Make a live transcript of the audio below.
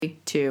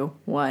2,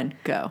 1,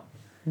 go.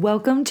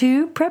 Welcome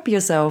to Prep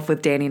Yourself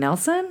with Danny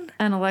Nelson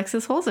and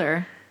Alexis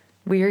Holzer.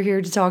 We are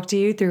here to talk to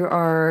you through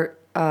our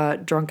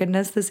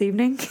drunkenness this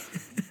evening.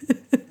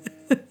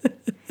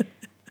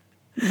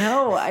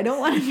 No, I don't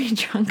want to be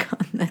drunk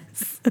on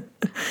this.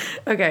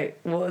 Okay,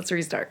 well, let's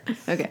restart.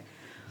 Okay.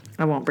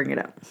 I won't bring it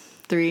up.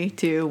 3,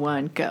 2,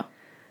 1, go.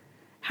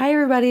 Hi,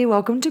 everybody.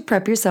 Welcome to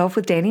Prep Yourself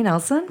with Danny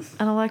Nelson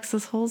and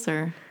Alexis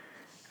Holzer.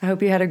 I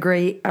hope you had a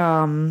great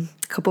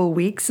couple of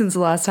weeks since the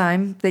last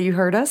time that you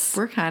heard us.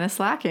 We're kind of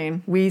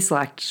slacking. We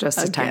slacked just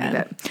a tiny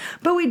bit.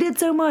 But we did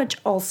so much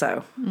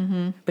also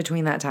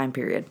between that time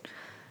period.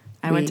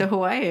 I went to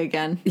Hawaii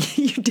again.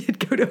 You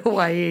did go to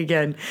Hawaii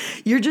again.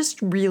 You're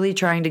just really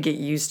trying to get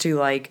used to,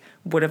 like,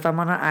 what if I'm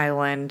on an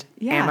island?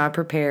 Yeah. Am I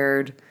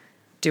prepared?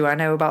 Do I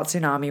know about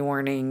tsunami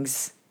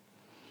warnings?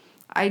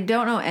 I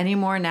don't know any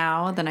more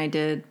now than I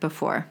did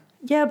before.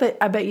 Yeah, but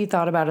I bet you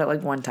thought about it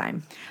like one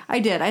time. I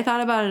did. I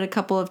thought about it a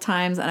couple of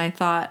times, and I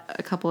thought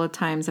a couple of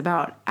times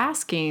about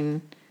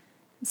asking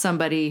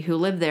somebody who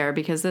lived there,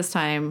 because this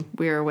time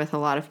we were with a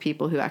lot of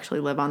people who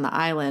actually live on the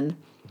island,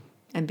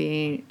 and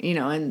being,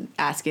 and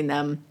asking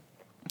them,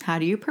 how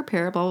do you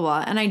prepare, blah, blah,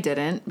 blah. And I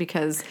didn't,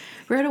 because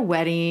we're at a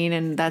wedding,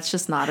 and that's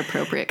just not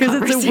appropriate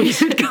conversation. Because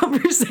it's a weird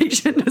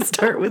conversation to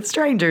start with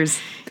strangers.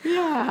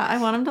 Yeah, I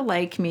want them to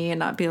like me and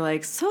not be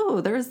like,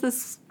 so there's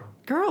this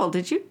girl,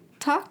 did you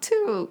talk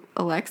to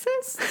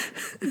Alexis?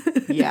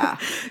 Yeah.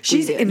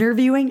 She's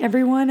interviewing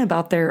everyone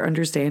about their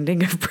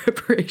understanding of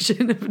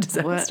preparation of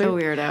disaster. What a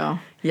weirdo.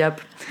 Yep.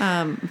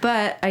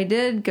 But I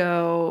did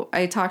go,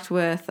 I talked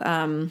with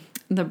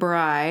the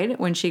bride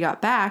when she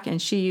got back, and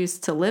she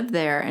used to live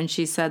there, and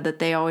she said that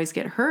they always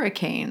get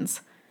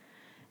hurricanes.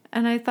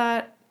 And I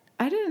thought,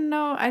 I didn't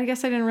know, I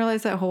guess I didn't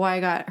realize that Hawaii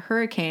got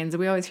hurricanes.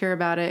 We always hear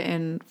about it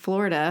in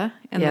Florida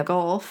and the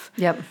Gulf.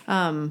 Yep.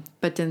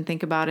 But didn't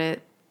think about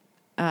it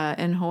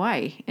in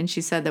Hawaii. And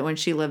she said that when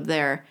she lived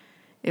there,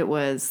 it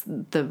was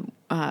the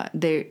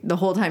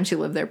whole time she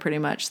lived there, pretty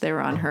much, they were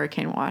on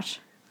hurricane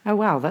watch. Oh,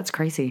 wow. That's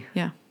crazy.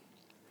 Yeah.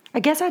 I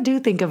guess I do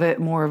think of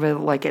it more of a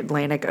like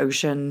Atlantic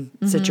Ocean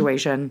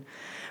situation.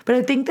 But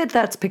I think that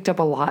that's picked up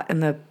a lot in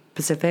the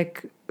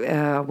Pacific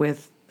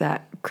with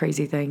that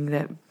crazy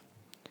thing,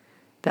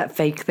 that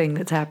fake thing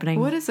that's happening.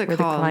 What is it where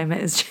called? The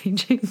climate is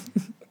changing.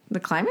 The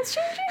climate's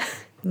changing?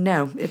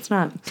 No, it's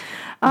not.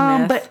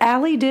 But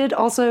Allie did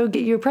also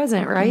get you a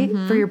present, right?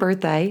 For your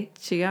birthday.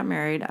 She got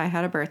married. I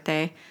had a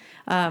birthday.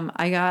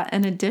 I got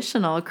an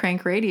additional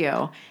crank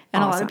radio.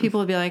 And a lot of people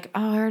would be like,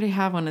 oh, I already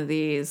have one of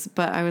these.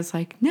 But I was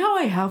like, now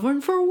I have one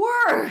for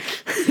work.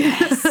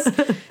 Yes.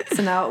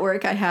 So now at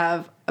work I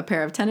have a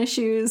pair of tennis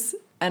shoes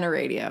and a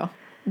radio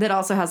that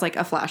also has like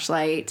a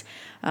flashlight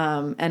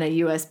and a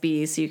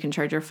USB so you can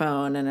charge your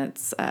phone. And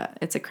it's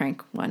a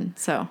crank one.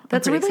 So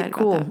that's really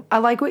cool. I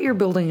like what you're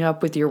building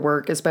up with your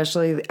work,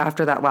 especially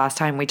after that last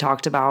time we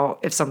talked about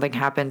if something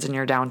happens in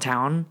your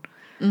downtown.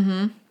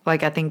 Mm-hmm.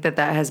 Like, I think that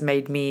has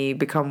made me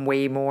become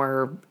way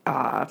more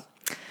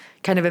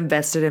kind of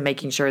invested in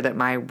making sure that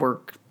my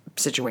work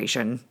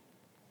situation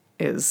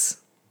is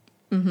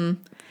figured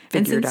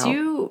And since out.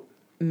 you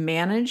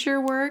manage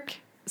your work,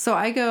 so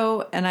I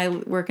go and I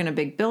work in a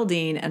big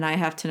building, and I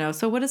have to know,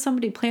 so what does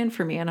somebody plan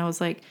for me? And I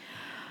was like,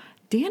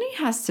 Danny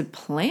has to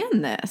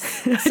plan this.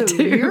 So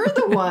you're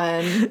the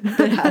one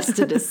that has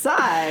to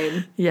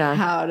decide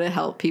how to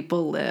help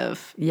people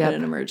live in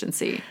an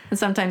emergency. And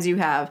sometimes you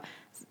have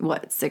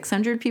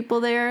 600 people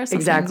there.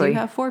 Sometimes you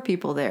have 4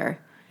 people there.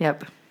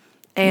 Yep.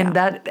 And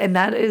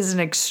that is an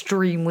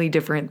extremely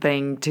different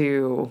thing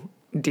to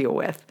deal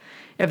with.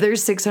 If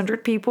there's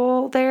 600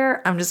 people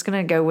there, I'm just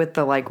going to go with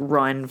the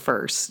run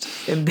first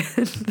and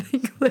then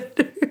think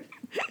later.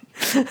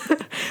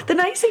 The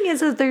nice thing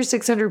is that there's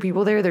 600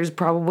 people there, there's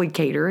probably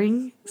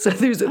catering. So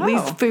there's at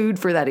least food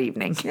for that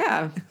evening.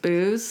 Yeah.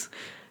 Booze.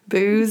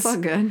 It's all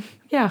good.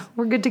 Yeah.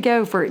 We're good to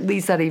go for at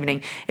least that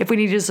evening. If we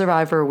need to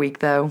survive for a week,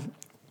 though,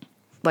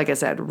 like I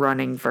said,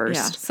 running first.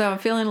 Yeah. So I'm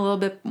feeling a little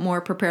bit more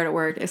prepared at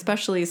work,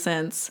 especially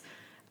since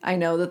I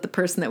know that the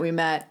person that we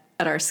met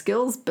at our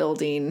skills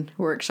building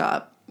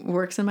workshop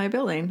works in my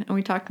building, and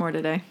we talked more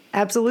today.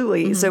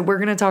 Absolutely. So we're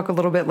going to talk a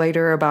little bit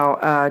later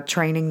about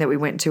training that we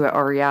went to at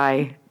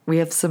REI. We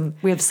have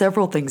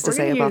several things to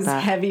say about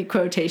that. Heavy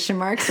quotation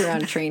marks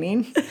around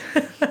training.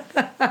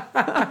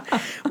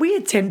 We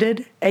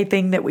attended a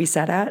thing that we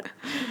sat at.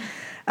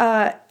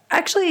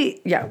 Actually,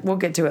 yeah, we'll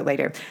get to it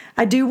later.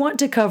 I do want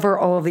to cover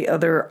all of the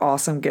other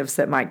awesome gifts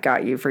that Mike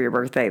got you for your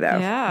birthday, though.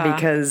 Yeah.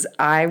 Because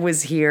I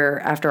was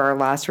here after our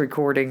last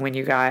recording when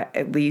you got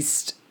at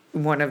least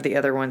one of the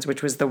other ones,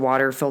 which was the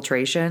water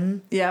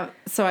filtration. Yeah.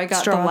 So I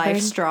got the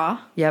life straw.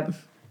 Yep.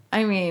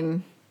 I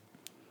mean,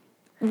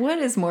 what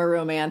is more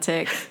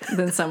romantic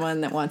than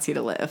someone that wants you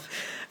to live?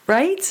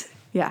 Right?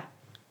 Yeah.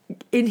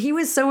 And he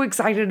was so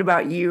excited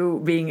about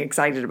you being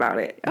excited about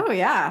it. Oh,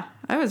 yeah.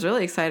 I was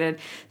really excited.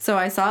 So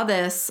I saw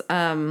this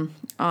on...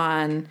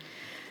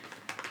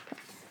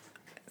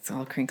 It's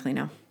all crinkly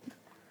now.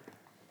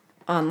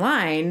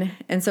 online,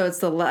 and so it's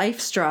the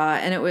Life Straw,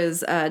 and it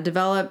was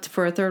developed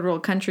for third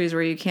world countries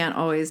where you can't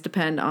always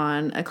depend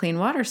on a clean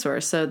water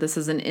source. So this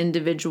is an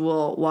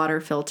individual water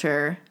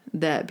filter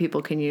that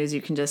people can use.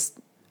 You can just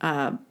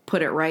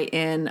put it right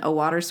in a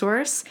water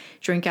source,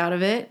 drink out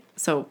of it.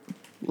 So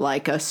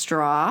like a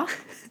straw.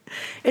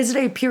 Is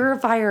it a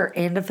purifier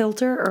and a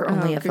filter, or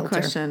only a good filter?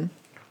 Question.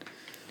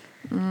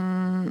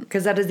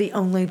 Because that is the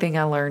only thing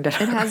I learned. It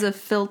has a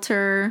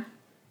filter.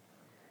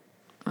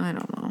 I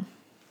don't know.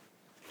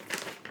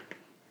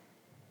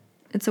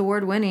 It's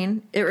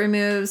award-winning. It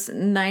removes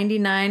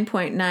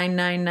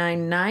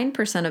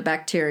 99.9999% of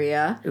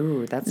bacteria.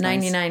 Ooh, that's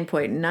nice.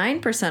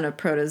 99.9% of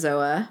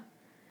protozoa.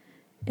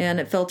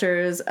 And it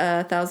filters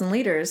 1,000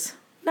 liters.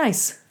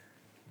 Nice.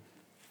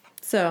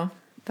 So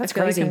That's I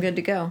feel crazy. like I'm good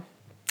to go.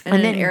 And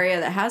in an area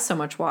that has so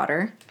much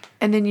water.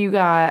 And then you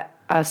got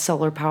a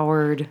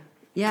solar-powered...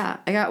 Yeah,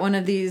 I got one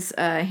of these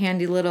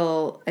handy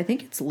little, I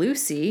think it's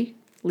Lucy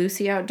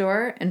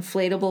Outdoor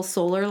inflatable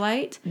solar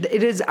light.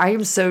 It is. I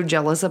am so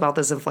jealous about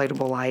this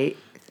inflatable light.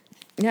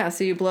 Yeah,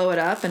 so you blow it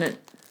up and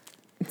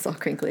it's all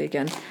crinkly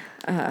again.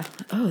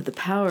 The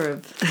power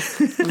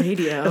of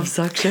radio. Of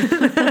suction.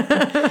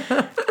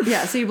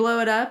 Yeah, so you blow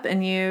it up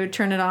and you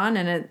turn it on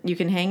and you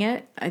can hang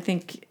it. I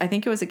think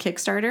it was a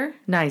Kickstarter.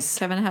 Nice.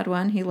 Kevin had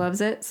one. He loves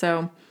it.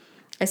 So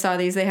I saw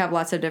these. They have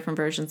lots of different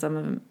versions of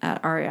them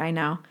at REI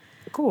now.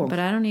 Cool. But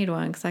I don't need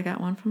one because I got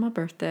one for my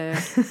birthday.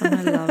 From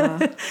my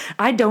lover.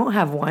 I don't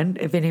have one,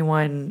 if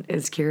anyone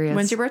is curious.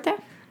 When's your birthday?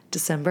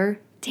 December.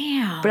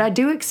 Damn. But I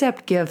do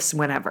accept gifts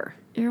whenever.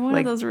 You're one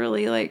of those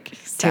really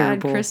sad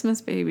terrible Christmas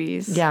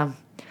babies. Yeah.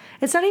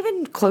 It's not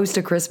even close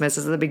to Christmas.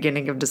 It's the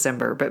beginning of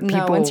December. But people...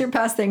 No, once you're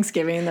past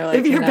Thanksgiving, they're like,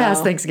 if you're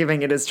past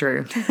Thanksgiving, it is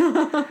true.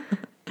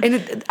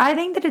 And I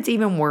think that it's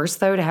even worse,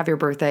 though, to have your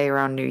birthday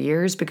around New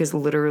Year's because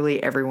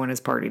literally everyone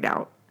is partied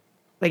out.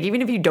 Like,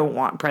 even if you don't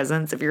want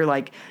presents, if you're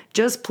like,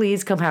 just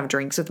please come have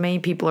drinks with me,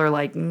 people are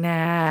like,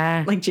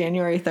 nah. Like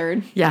January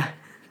 3rd. Yeah.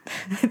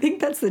 I think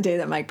that's the day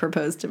that Mike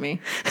proposed to me.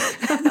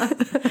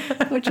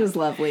 Which was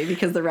lovely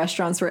because the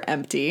restaurants were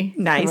empty.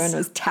 Nice. Everyone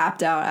was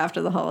tapped out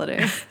after the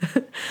holiday.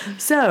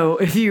 So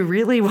if you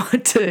really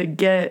want to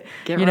get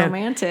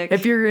romantic.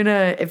 If you're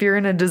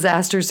in a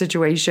disaster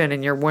situation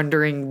and you're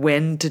wondering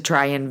when to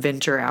try and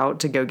venture out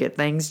to go get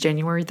things,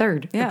 January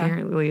 3rd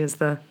apparently is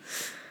the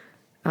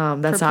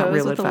that's Propose not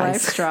real with advice. A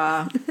life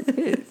straw.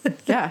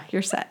 Yeah,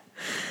 you're set.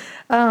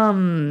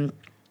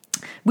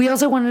 We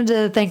also wanted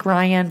to thank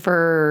Ryan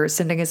for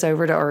sending us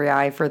over to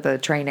REI for the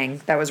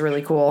training. That was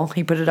really cool.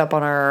 He put it up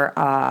on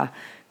our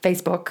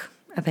Facebook,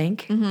 I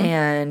think,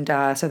 and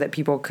so that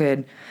people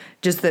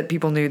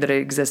knew that it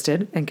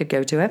existed and could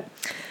go to it.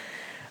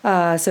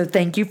 So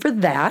thank you for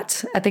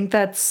that. I think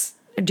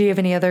do you have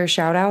any other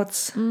shout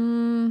outs?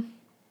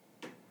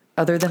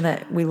 Other than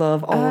that, we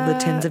love all of the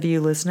tens of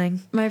you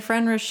listening. My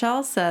friend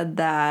Rochelle said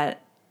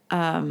that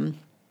Last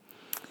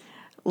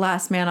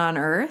Man on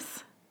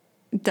Earth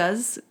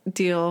does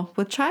deal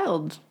with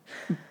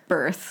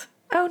childbirth.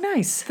 Oh,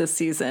 nice. This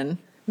season.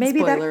 Maybe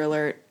Spoiler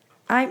alert.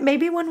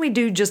 Maybe when we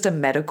do just a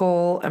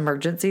medical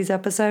emergencies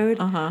episode,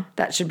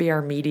 that should be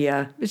our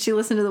media. But she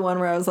listened to the one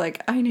where I was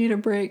like, I need a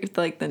break.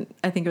 Like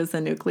I think it was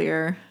the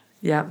nuclear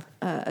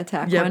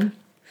attack one.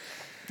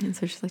 And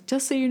so she's like,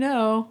 just so you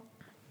know,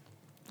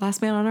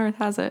 Last Man on Earth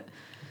has it.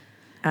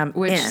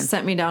 Which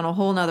sent me down a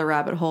whole nother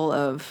rabbit hole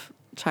of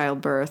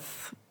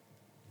childbirth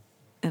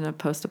in a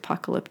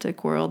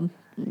post-apocalyptic world.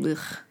 Ugh.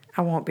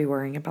 I won't be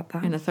worrying about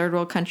that. In a third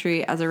world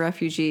country as a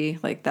refugee,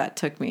 like that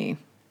took me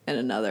in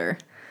another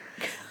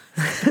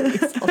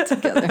place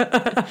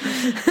altogether.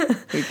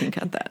 We can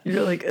cut that.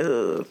 You're like,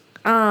 ugh.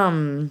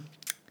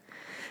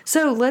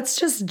 So let's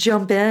just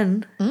jump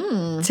in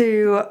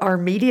to our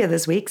media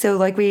this week. So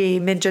like we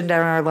mentioned in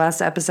our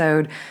last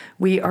episode,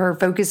 we are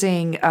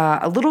focusing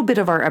a little bit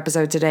of our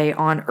episode today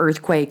on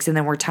earthquakes, and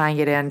then we're tying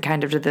it in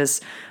kind of to this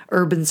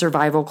urban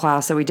survival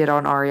class that we did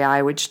on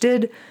REI, which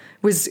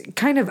was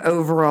kind of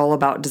overall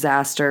about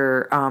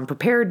disaster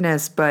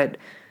preparedness, but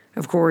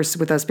of course,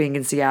 with us being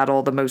in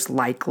Seattle, the most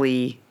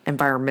likely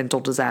environmental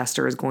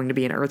disaster is going to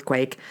be an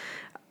earthquake.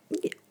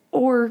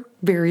 Or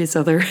various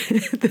other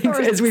things,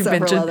 as we've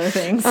mentioned. Other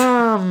things.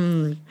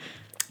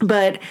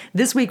 But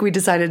this week we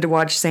decided to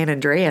watch San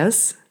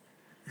Andreas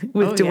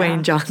with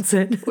Dwayne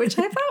Johnson. Which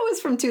I thought was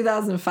from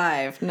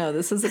 2005. No,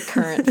 this is a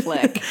current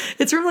flick.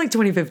 It's from like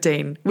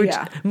 2015, which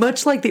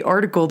much like the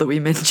article that we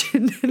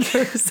mentioned in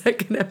our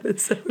second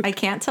episode. I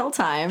can't tell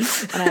time,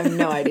 and I have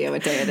no idea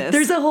what day it is.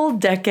 There's a whole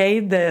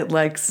decade that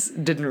Lex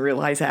didn't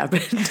realize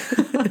happened.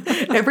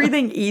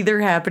 Everything either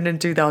happened in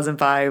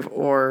 2005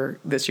 or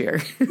this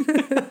year.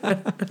 I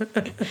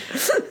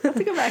have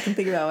to go back and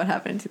think about what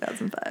happened in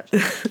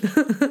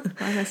 2005.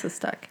 Why am I so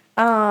stuck?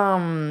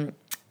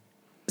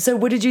 So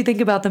what did you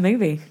think about the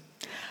movie?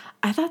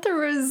 I thought there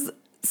was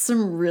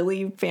some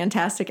really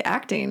fantastic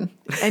acting.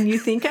 And you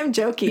think I'm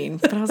joking,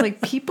 but I was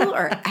like, people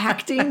are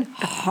acting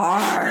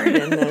hard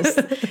in this.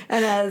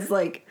 And as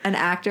like an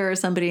actor or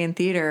somebody in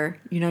theater,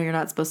 you're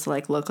not supposed to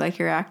like look like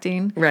you're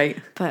acting. Right.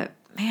 But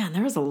man,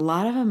 there was a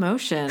lot of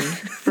emotion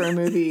for a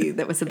movie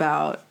that was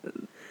about,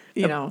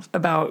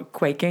 about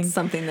quaking.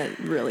 something that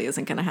really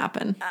isn't going to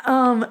happen.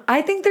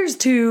 I think there's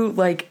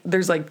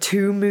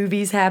two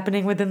movies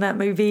happening within that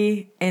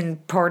movie,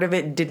 and part of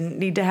it didn't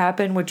need to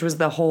happen, which was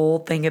the whole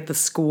thing at the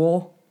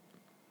school.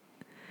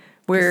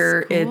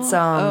 Where it's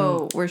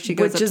where she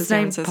goes up to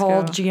San Francisco.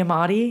 Paul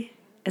Giamatti.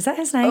 Is that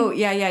his name? Oh,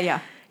 yeah.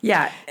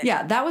 Yeah.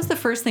 Yeah, that was the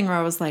first thing where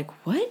I was like,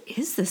 what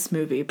is this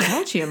movie?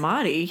 Paul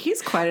Giamatti,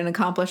 he's quite an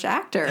accomplished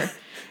actor.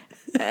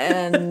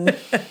 And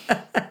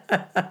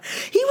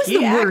he was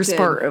the worst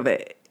part of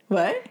it.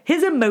 What?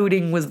 His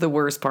emoting was the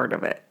worst part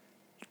of it.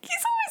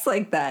 He's always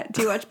like that.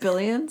 Do you watch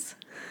Billions?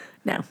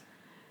 No.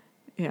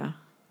 Yeah.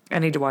 I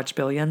need to watch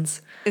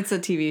Billions. It's a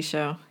TV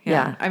show.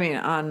 Yeah. I mean,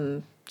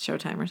 on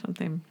Showtime or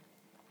something.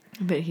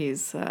 But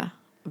he's a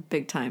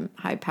big-time,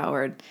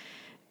 high-powered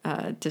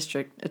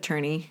district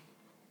attorney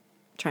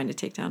trying to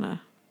take down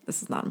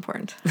this is not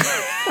important.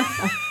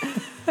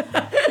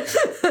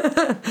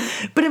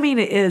 But I mean,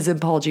 it is in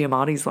Paul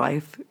Giamatti's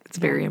life. It's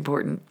very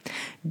important.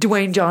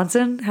 Dwayne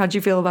Johnson, how'd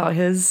you feel about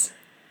his?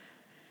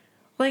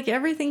 Like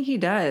everything he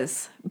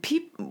does.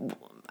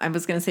 I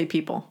was going to say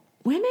people.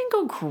 Women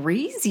go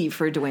crazy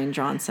for Dwayne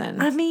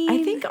Johnson. I mean,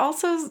 I think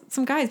also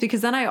some guys,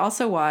 because then I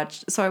also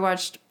watched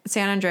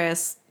San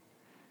Andreas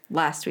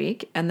last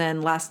week, and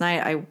then last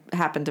night I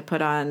happened to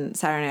put on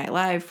Saturday Night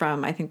Live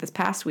from, I think, this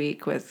past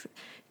week with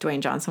Dwayne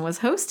Johnson was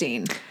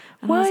hosting.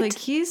 And I was like,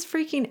 he's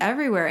freaking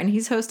everywhere, and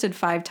he's hosted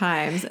 5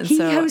 times, and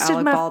so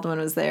Alec Baldwin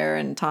was there,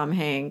 and Tom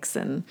Hanks,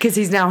 and because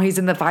he's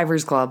in the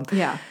Fivers Club.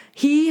 Yeah,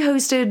 he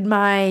hosted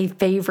my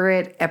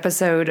favorite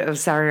episode of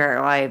Saturday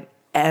Night Live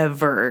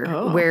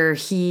ever, where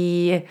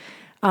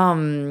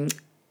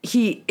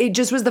it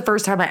just was the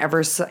first time I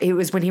ever saw. It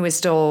was when he was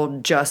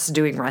still just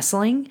doing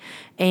wrestling,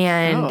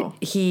 and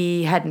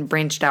he hadn't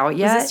branched out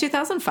yet. Was this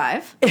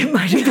 2005? It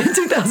might have been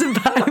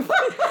 2005.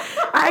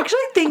 I actually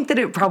think that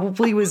it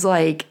probably was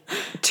like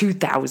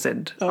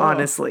 2000,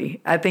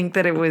 honestly. I think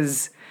that it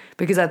was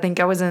because I think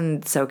I was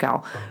in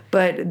SoCal.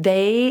 But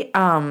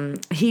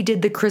he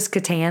did the Chris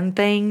Kattan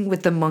thing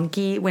with the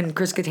monkey when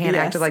Chris Kattan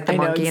acted like the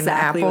monkey in the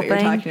apple what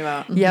thing. You're talking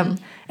about. Mm-hmm. Yep.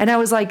 And I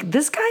was like,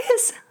 this guy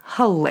is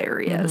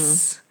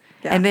hilarious. Mm-hmm.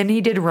 Yeah. And then he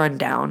did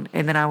Rundown,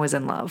 and then I was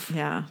in love.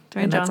 Yeah.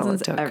 Dwayne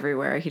Johnson's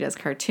everywhere. He does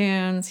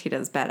cartoons. He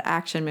does bad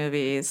action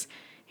movies.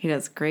 He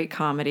does great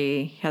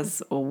comedy. He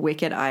has a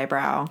wicked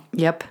eyebrow.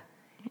 Yep.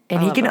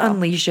 And he can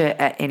unleash it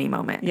at any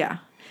moment. Yeah.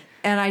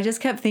 And I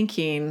just kept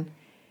thinking,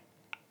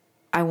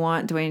 I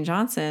want Dwayne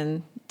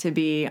Johnson to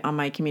be on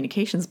my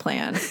communications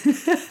plan.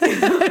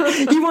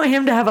 You want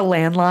him to have a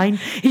landline?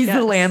 He's the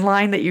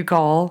landline that you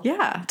call.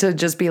 Yeah. To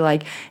just be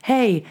like,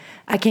 hey,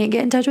 I can't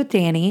get in touch with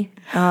Danny.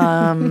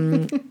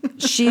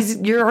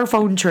 You're our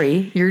phone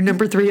tree. You're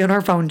number 3 on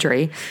our phone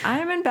tree.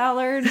 I'm in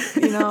Ballard.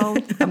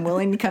 I'm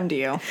willing to come to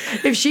you.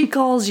 If she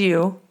calls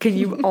you, can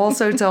you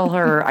also tell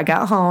her I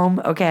got home?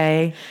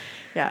 Okay.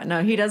 Yeah.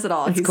 No, he does it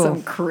all. He's cool.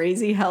 Some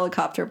crazy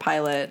helicopter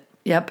pilot.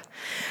 Yep.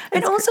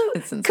 And also,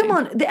 come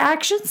on, the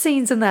action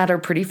scenes in that are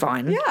pretty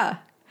fun. Yeah.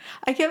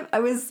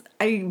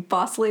 I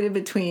vacillated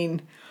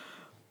between,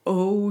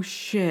 oh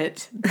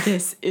shit,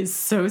 this is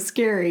so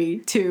scary,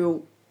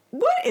 to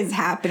what is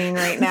happening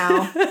right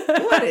now?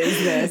 What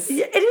is this?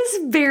 It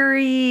is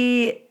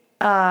very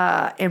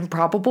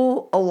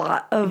improbable, a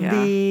lot of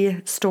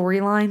the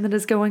storyline that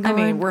is going on. I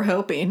mean, we're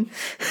hoping.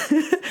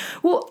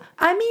 Well,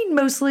 I mean,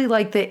 mostly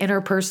like the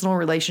interpersonal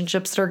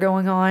relationships that are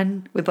going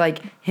on with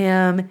like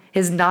him,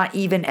 his not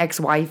even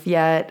ex-wife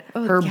yet,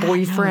 her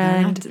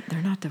boyfriend. No,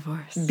 they're not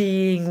divorced.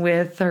 Being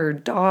with her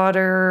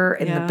daughter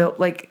and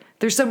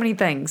there's so many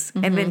things.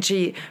 Mm-hmm. And then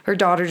her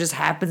daughter just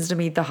happens to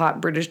meet the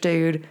hot British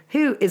dude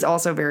who is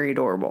also very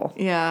adorable.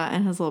 Yeah,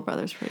 and his little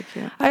brother's pretty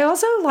cute. I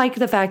also like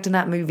the fact in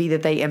that movie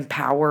that they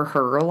empower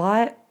her a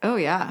lot. Oh,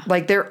 yeah.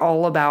 Like, they're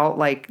all about,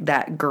 like,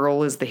 that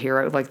girl is the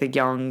hero, like, the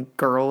young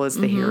girl is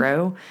the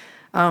hero,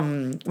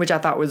 which I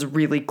thought was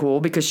really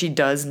cool because she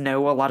does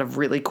know a lot of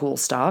really cool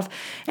stuff.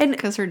 And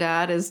because her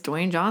dad is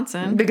Dwayne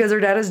Johnson.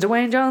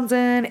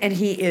 And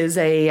he is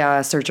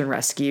a search and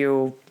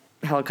rescue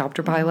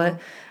helicopter pilot.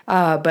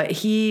 But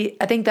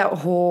I think that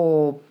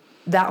whole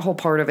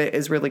part of it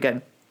is really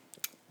good.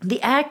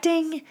 The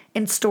acting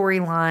and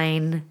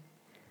storyline.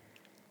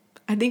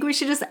 I think we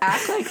should just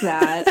act like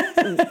that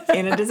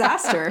in a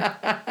disaster.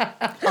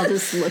 I'll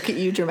just look at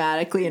you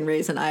dramatically and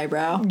raise an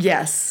eyebrow.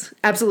 Yes,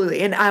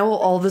 absolutely. And I will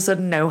all of a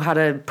sudden know how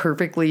to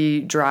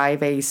perfectly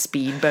drive a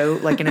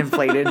speedboat, like an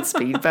inflated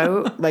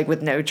speedboat, like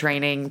with no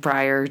training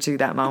prior to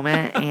that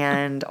moment.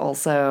 And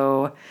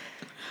also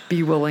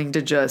be willing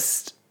to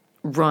just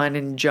run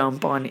and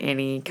jump on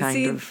any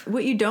kind of...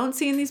 What you don't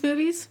see in these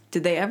movies,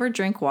 did they ever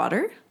drink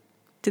water?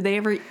 Did they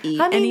ever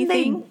eat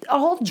anything? They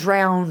all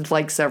drowned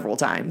like several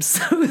times,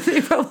 so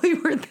they probably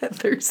weren't that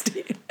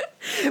thirsty.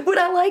 What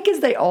I like is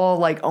they all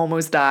like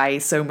almost die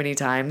so many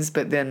times,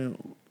 but then...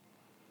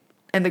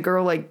 And the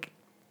girl I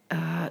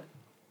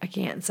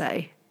can't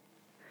say.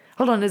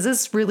 Hold on, is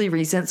this really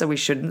recent so we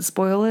shouldn't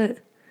spoil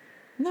it?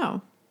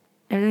 No.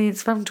 I mean,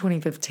 it's from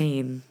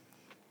 2015.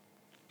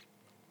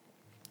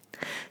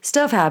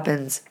 stuff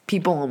happens.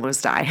 People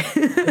almost die.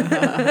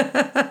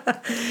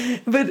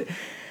 But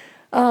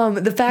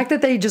the fact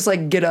that they just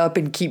like get up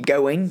and keep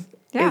going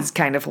is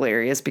kind of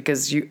hilarious,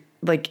 because you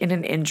like in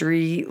an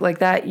injury like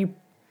that, you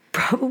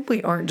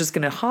probably aren't just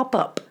going to hop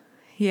up.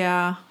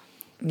 Yeah.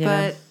 You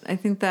but know? I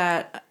think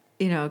that,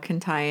 can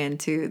tie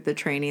into the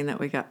training that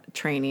we got.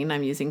 Training,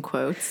 I'm using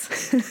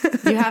quotes.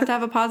 You have to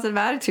have a positive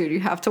attitude. You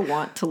have to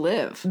want to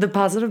live. The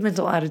positive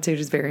mental attitude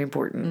is very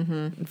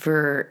important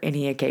for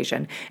any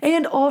occasion.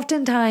 And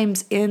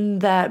oftentimes in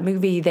that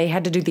movie, they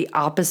had to do the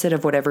opposite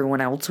of what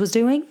everyone else was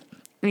doing.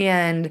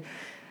 And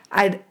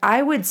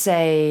I would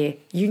say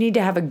you need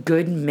to have a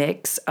good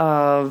mix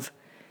of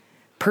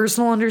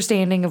personal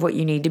understanding of what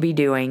you need to be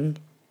doing,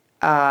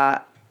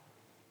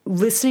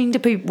 listening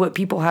to what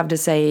people have to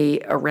say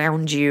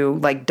around you,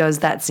 like, does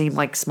that seem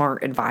like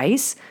smart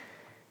advice?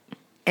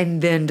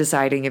 And then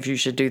deciding if you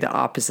should do the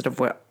opposite of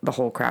what the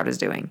whole crowd is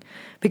doing.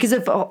 Because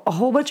if a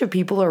whole bunch of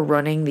people are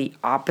running the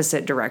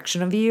opposite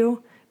direction of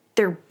you,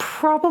 there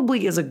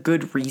probably is a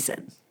good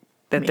reason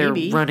that they're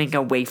running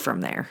away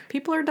from there.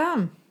 People are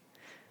dumb.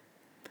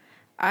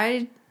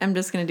 I am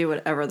just going to do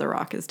whatever The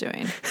Rock is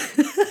doing.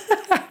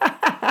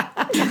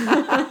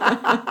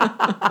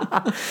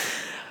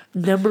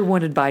 Number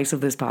one advice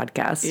of this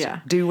podcast. Yeah.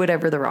 Do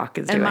whatever The Rock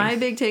is doing. And my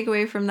big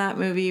takeaway from that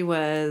movie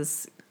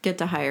was get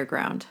to higher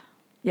ground.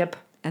 Yep.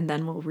 And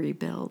then we'll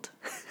rebuild.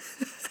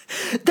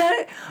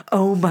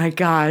 Oh my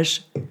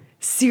gosh.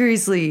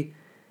 Seriously.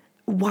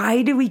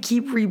 Why do we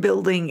keep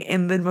rebuilding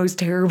in the most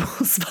terrible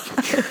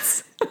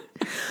spots?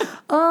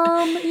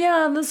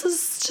 Yeah, this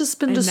has just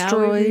been destroyed.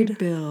 Now we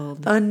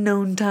rebuild.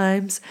 Unknown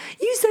times.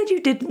 You said you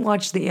didn't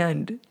watch the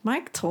end.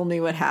 Mike told me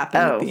what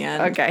happened at the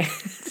end. Okay.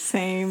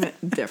 Same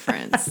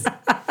difference.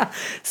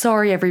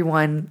 Sorry,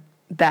 everyone.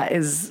 That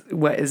is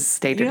what is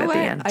stated at the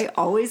end. I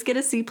always get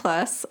a C+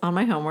 on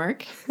my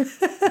homework.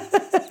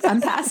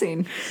 I'm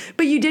passing.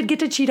 But you did get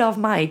to cheat off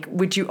Mike,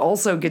 which you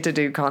also get to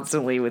do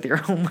constantly with your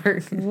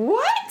homework.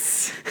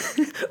 What?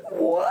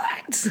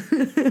 What?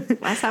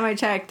 Last time I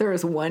checked, there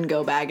was one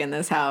go bag in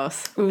this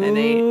house. Ooh. And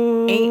they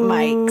ain't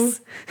Mike's.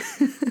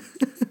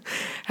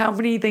 How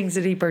many things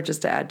did he purchase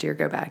to add to your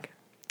go bag?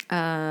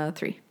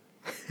 3.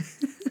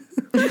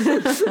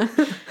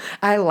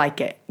 I like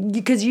it.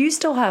 Because you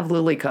still have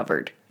Lily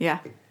covered. Yeah.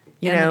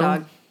 You know, the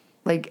dog.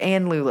 Like,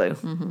 and Lulu.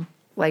 Mm-hmm.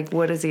 Like,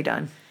 what has he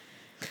done?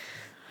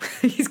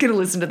 He's going to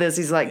listen to this.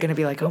 He's like going to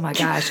be like, oh my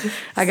gosh,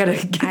 I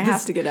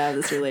have to get out of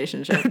this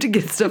relationship. I have to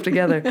get stuff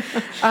together.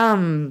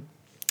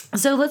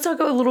 So let's talk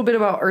a little bit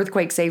about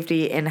earthquake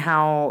safety and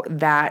how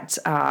that,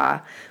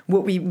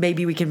 what we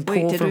can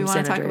pull from San Andreas. Did we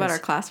want to talk about our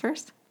class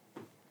first?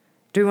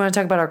 Do we want to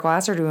talk about our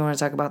class, or do we want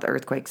to talk about the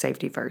earthquake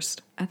safety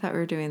first? I thought we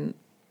were doing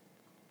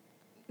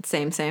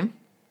same.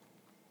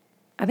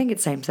 I think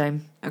it's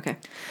same. Okay.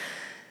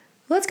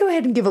 Let's go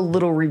ahead and give a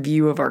little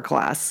review of our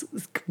class,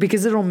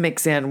 because it'll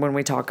mix in when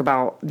we talk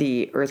about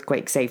the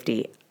earthquake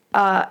safety.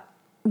 My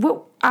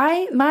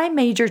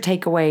major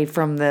takeaway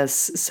from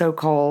this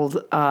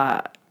so-called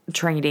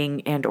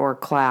training and or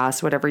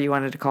class, whatever you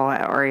wanted to call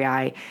it at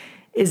REI,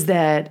 is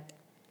that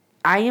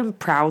I am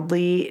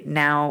proudly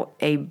now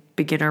a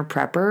beginner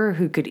prepper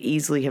who could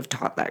easily have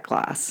taught that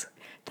class.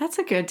 That's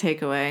a good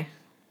takeaway.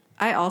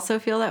 I also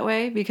feel that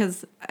way,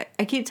 because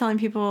I keep telling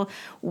people,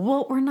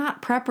 well, we're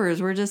not preppers.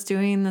 We're just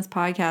doing this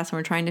podcast and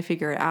we're trying to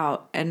figure it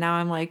out. And now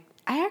I'm like,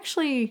 I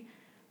actually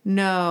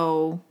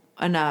know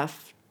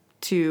enough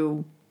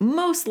to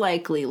most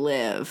likely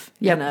live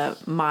in a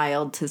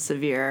mild to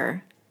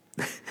severe.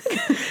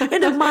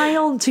 In a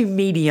mild to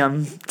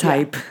medium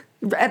type.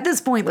 Yeah. At this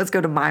point, let's go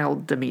to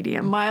mild to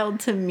medium. Mild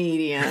to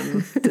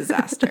medium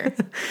disaster.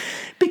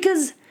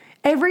 Because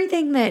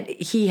everything that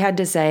he had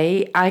to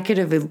say, I could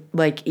have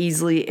like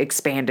easily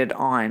expanded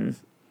on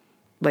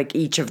like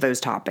each of those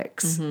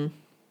topics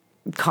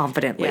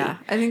confidently. Yeah,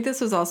 I think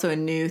this was also a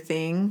new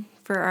thing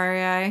for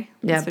REI.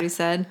 That's what he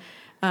said.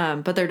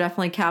 But they're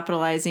definitely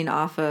capitalizing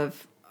off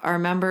of our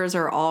members they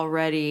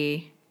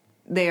already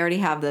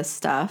have this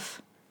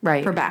stuff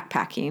for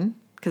backpacking,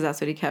 because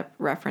that's what he kept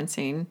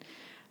referencing.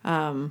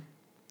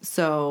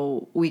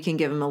 So we can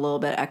give them a little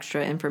bit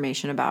extra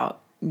information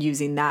about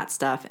using that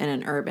stuff in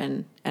an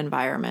urban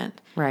environment.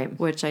 Right.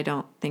 Which I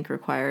don't think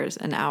requires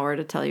an hour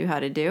to tell you how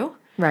to do.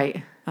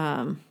 Right.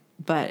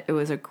 But it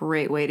was a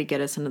great way to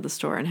get us into the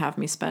store and have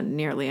me spend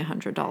nearly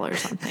 $100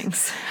 on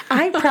things.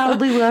 I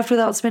proudly left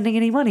without spending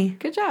any money.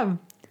 Good job.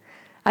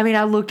 I mean,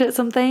 I looked at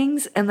some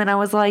things and then I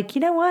was like, you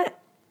know what?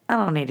 I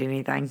don't need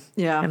anything.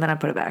 Yeah. And then I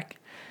put it back.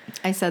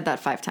 I said that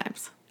 5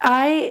 times.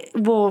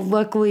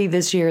 Luckily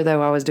this year,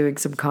 though, I was doing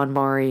some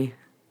KonMari.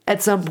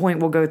 At some point,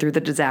 we'll go through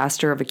the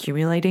disaster of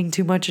accumulating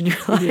too much in your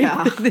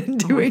life and then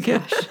doing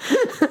it.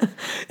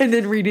 And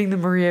then reading the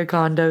Maria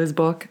Kondo's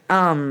book.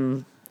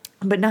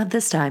 But not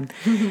this time.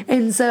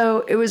 And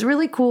so it was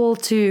really cool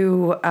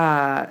to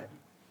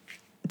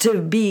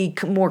be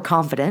more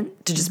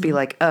confident, to just be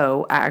like,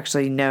 oh, I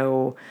actually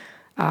know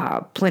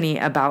plenty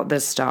about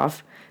this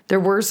stuff. There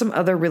were some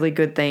other really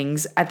good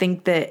things. I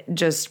think that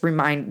just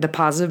remind the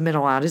positive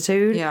mental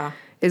attitude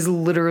is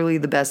literally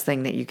the best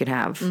thing that you can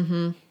have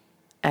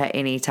at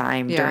any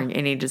time during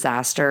any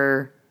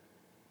disaster.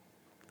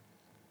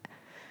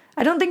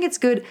 I don't think it's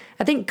good.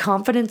 I think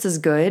confidence is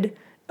good.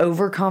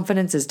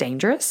 Overconfidence is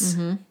dangerous.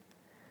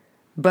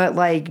 But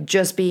like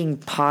just being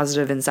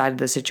positive inside of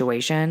the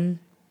situation,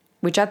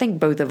 which I think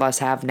both of us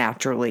have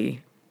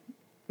naturally.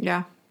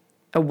 Yeah.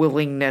 A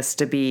willingness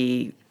to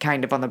be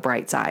kind of on the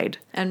bright side.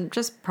 And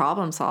just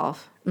problem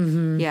solve.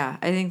 Yeah,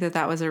 I think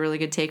that was a really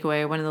good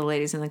takeaway. One of the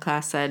ladies in the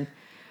class said,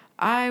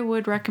 I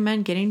would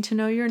recommend getting to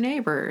know your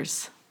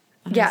neighbors.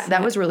 And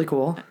that was really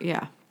cool.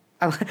 Yeah.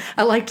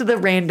 I liked the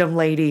random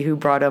lady who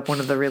brought up one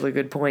of the really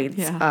good points.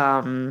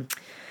 Yeah.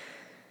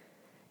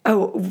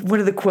 One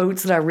of the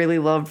quotes that I really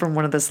loved from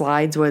one of the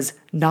slides was,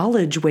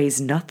 knowledge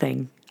weighs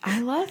nothing. I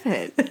love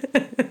it.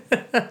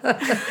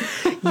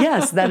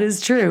 Yes, that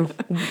is true.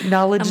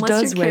 Knowledge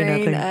does weigh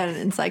nothing. An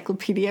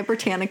Encyclopedia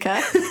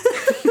Britannica.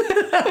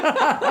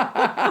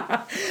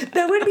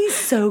 That would be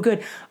so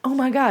good. Oh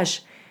my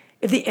gosh.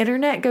 If the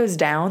internet goes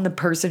down, the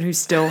person who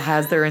still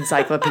has their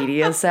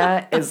encyclopedia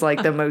set is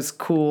like the most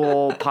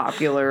cool,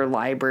 popular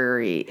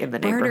library in the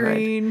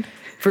neighborhood.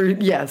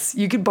 Yes,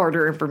 you could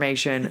barter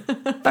information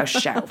for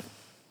show.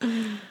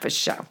 For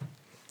show.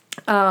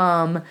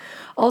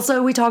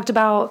 Also, we talked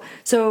a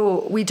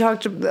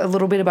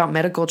little bit about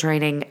medical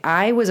training.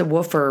 I was a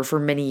woofer for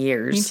many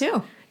years. Me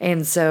too.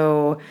 And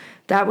so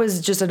that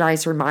was just a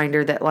nice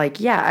reminder that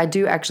I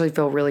do actually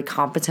feel really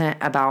competent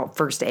about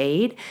first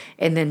aid,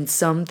 and then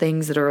some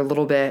things that are a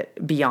little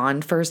bit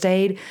beyond first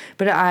aid.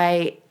 But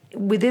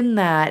within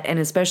that, and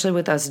especially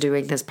with us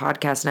doing this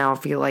podcast now, I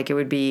feel like it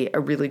would be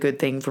a really good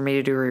thing for me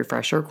to do a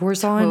refresher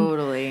course on.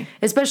 Totally.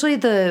 Especially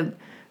the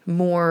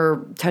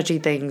more touchy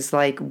things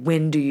like,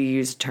 when do you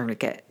use a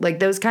tourniquet? Like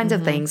those kinds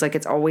of things. Like,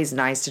 it's always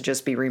nice to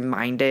just be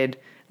reminded,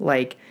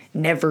 like,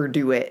 never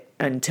do it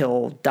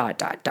until ...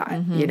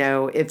 You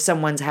know, if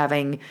someone's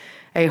having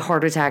a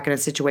heart attack in a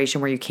situation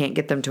where you can't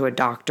get them to a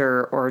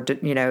doctor, or,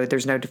 you know,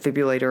 there's no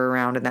defibrillator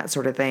around and that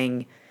sort of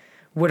thing,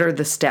 what are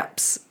the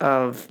steps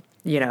of,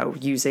 you know,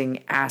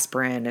 using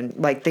aspirin and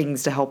like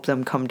things to help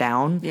them come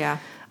down? Yeah.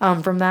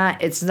 From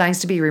that. It's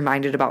nice to be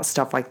reminded about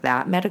stuff like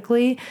that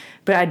medically.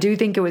 But I do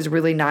think it was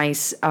really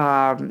nice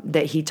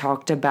that he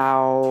talked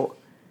about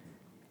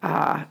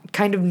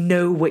kind of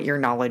know what your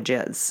knowledge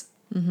is.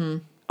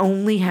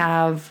 Only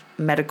have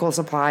medical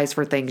supplies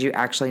for things you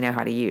actually know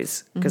how to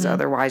use, because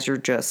otherwise you're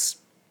just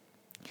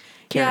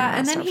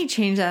and then he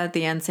changed that at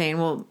the end, saying,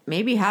 well,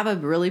 maybe have a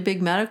really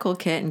big medical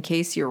kit in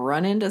case you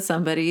run into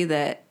somebody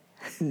that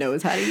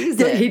knows how to use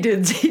it. He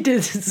did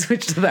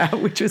switch to that,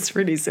 which was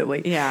pretty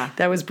silly. Yeah.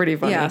 That was pretty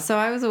funny. Yeah, so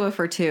I was a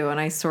woofer too, and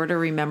I sort of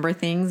remember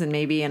things, and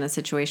maybe in a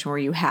situation where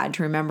you had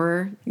to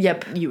remember,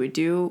 you would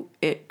do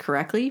it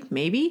correctly,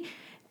 maybe.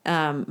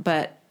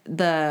 But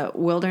the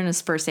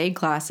wilderness first aid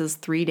class is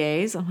 3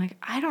 days. I'm like,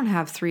 I don't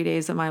have 3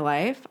 days of my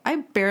life. I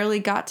barely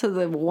got to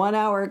the 1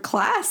 hour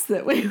class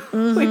that we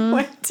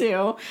went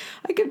to.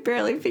 I could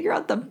barely figure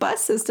out the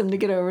bus system to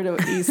get over to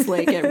East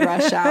Lake at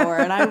rush hour.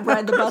 And I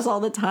ride the bus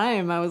all the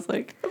time. I was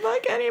like, if I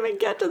can't even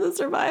get to the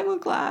survival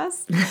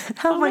class,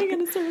 how am I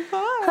going to survive?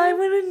 I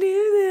want to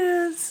do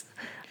this.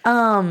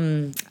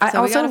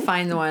 So we got to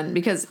find the one,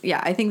 because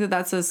I think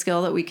that's a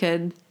skill that we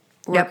could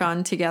work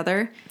on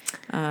together.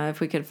 If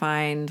we could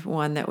find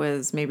one that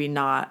was maybe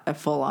not a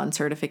full-on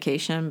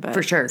certification, but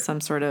for sure some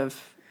sort of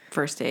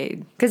first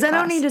aid. Because I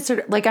don't need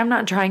to I'm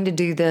not trying to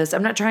do this.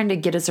 I'm not trying to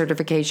get a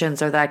certification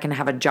so that I can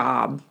have a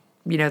job.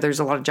 You know, there's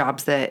a lot of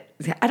jobs that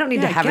I don't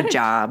need to have a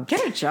job.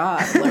 Get a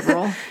job,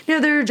 liberal.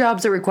 There are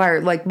jobs that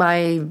require, like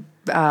when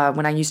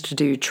I used to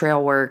do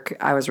trail work,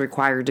 I was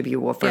required to be a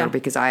woofer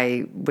because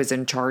I was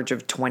in charge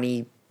of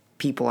 20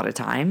 people at a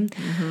time.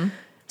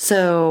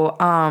 So,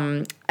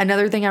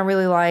 another thing I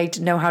really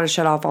liked, know how to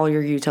shut off all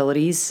your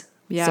utilities.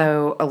 Yeah.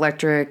 So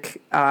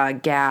electric,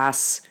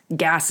 gas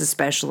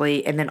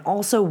especially, and then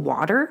also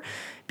water,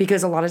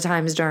 because a lot of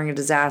times during a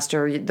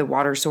disaster, the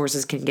water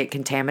sources can get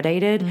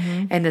contaminated.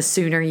 And the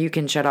sooner you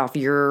can shut off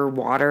your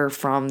water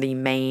from the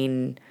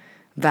main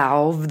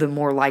valve, the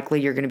more likely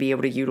you're going to be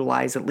able to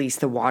utilize at least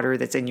the water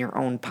that's in your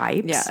own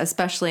pipes. Yeah,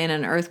 especially in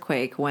an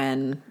earthquake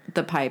when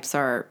the pipes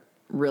are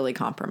really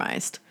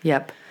compromised.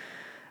 Yep.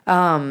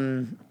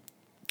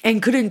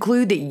 And could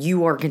include that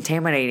you are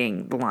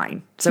contaminating the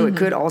line. So it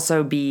could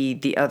also be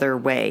the other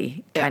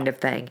way kind of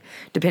thing,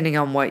 depending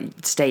on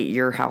what state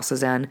your house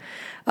is in.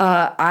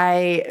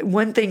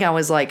 One thing I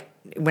was like,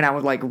 when I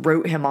would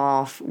wrote him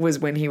off, was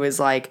when he was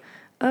like,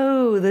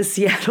 oh, the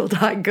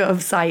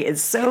Seattle.gov site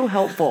is so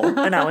helpful.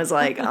 And I was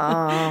like,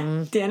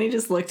 Danny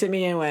just looked at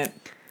me and went,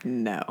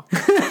 no.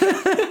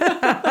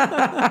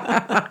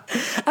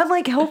 I'm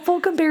like, helpful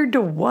compared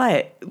to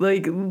what?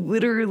 Like,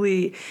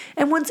 literally.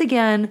 And once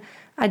again,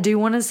 I do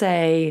want to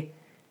say,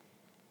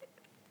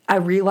 I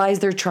realize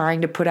they're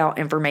trying to put out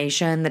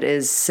information that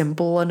is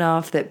simple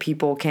enough that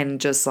people can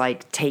just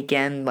take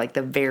in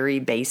the very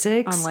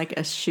basics. On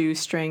a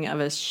shoestring of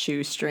a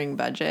shoestring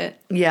budget.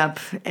 Yep.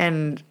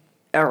 And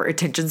our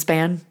attention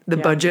span, the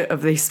budget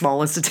of the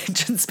smallest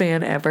attention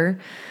span ever.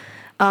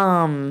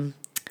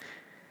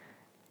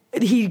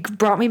 he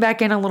brought me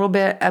back in a little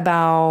bit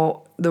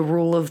about the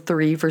rule of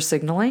 3 for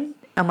signaling.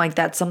 I'm like,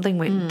 that's something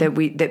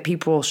that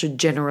people should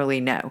generally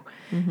know.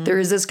 There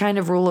is this kind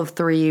of rule of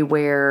 3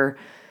 where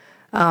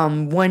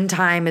 1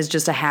 time is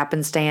just a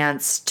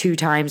happenstance, 2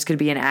 times could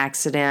be an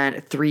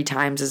accident, 3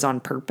 times is on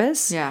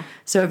purpose. Yeah.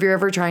 So if you're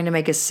ever trying to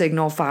make a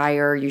signal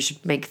fire, you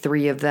should make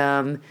 3 of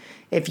them.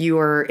 If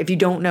you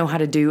don't know how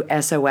to do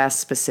SOS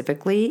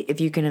specifically,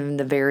 if you can in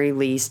the very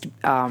least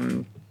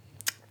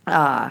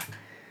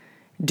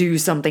do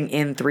something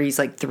in 3s,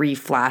 like 3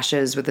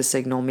 flashes with a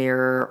signal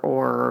mirror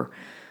or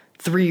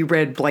 3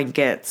 red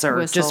blankets or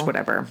Whistle. just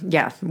whatever.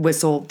 Yeah,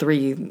 whistle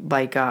 3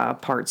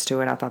 parts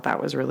to it. I thought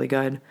that was really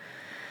good.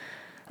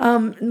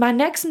 My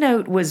next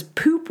note was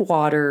poop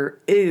water.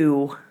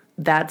 Ew,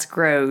 that's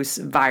gross.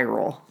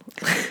 Viral.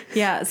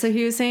 Yeah, so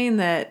he was saying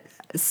that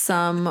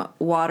some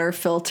water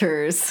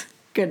filters,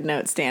 good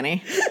notes,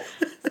 Danny.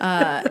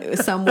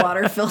 Some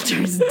water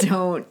filters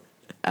don't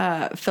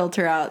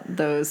filter out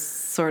those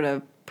sort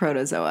of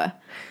protozoa.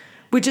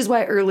 Which is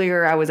why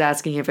earlier I was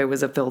asking if it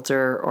was a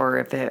filter or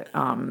if it,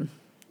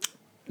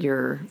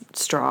 your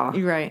straw.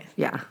 You're right.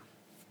 Yeah.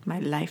 My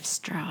life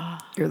straw.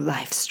 Your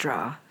life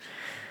straw.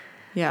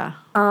 Yeah.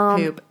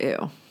 Poop.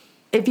 Ew.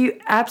 If you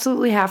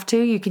absolutely have to,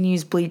 you can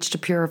use bleach to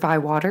purify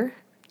water.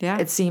 Yeah.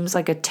 It seems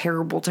like a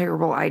terrible,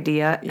 terrible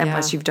idea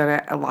unless you've done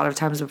it a lot of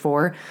times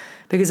before,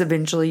 because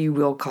eventually you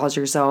will cause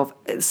yourself,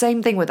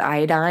 same thing with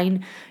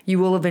iodine, you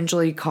will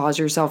eventually cause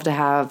yourself to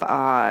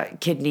have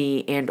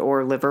kidney and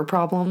or liver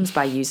problems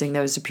by using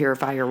those to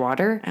purify your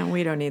water. And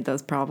we don't need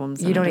those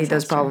problems. You don't need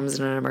those problems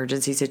in an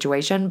emergency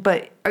situation,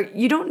 but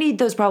you don't need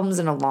those problems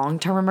in a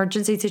long-term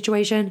emergency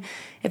situation.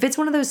 If it's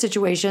one of those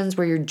situations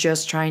where you're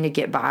just trying to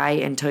get by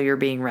until you're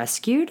being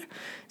rescued,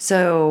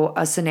 so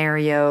a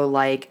scenario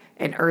like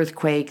an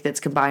earthquake that's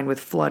combined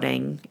with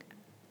flooding,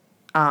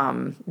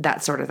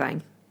 that sort of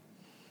thing.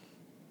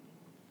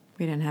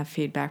 We didn't have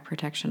feedback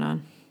protection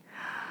on.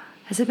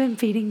 Has it been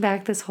feeding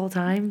back this whole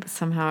time?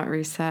 Somehow it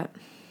reset.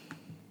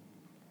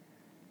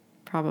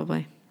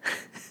 Probably.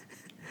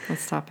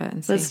 Let's stop it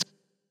and see.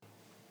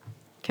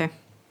 Okay.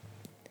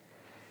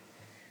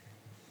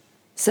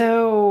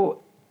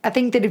 So I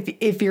think that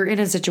if you're in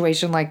a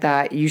situation like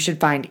that, you should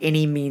find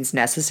any means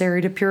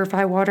necessary to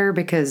purify water,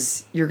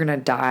 because you're going to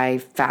die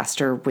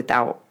faster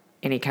without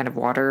any kind of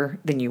water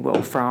than you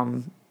will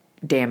from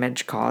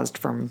damage caused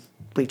from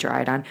bleach or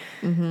iodine.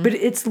 Mm-hmm. But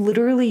it's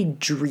literally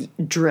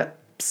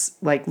drips,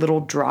 like little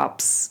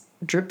drops.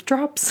 Drip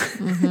drops?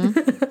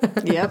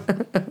 Mm-hmm.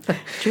 Yep.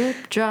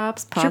 Drip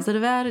drops,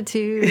 positive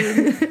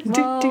attitude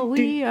while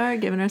we are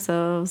giving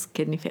ourselves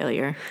kidney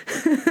failure.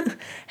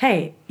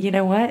 Hey, you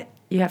know what?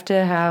 You have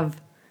to have,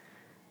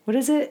 what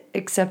is it?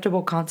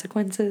 Acceptable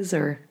consequences,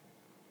 or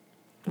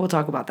we'll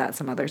talk about that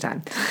some other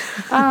time.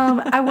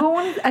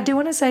 I do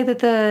want to say that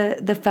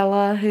the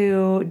fella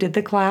who did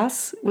the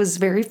class was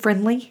very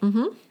friendly.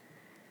 Mm-hmm.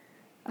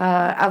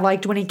 I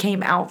liked when he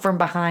came out from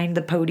behind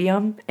the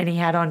podium and he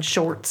had on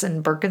shorts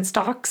and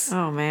Birkenstocks.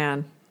 Oh,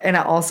 man. And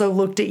I also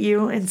looked at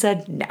you and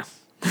said, no.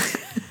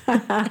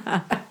 When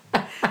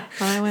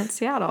I went to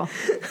Seattle.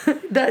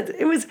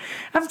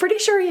 I'm pretty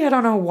sure he had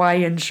on a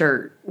Hawaiian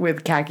shirt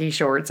with khaki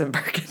shorts and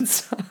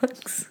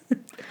Birkenstocks.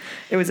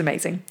 It was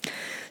amazing.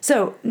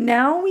 So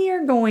now we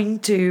are going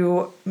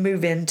to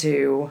move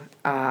into...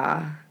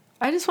 I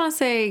just want to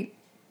say,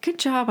 good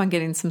job on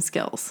getting some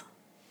skills.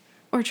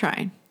 Or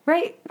trying.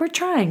 Right? We're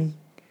trying.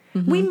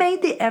 Mm-hmm. We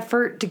made the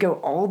effort to go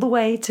all the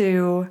way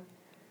to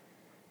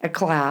a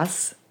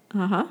class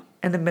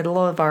in the middle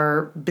of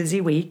our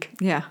busy week.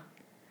 Yeah.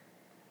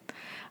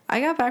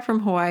 I got back from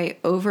Hawaii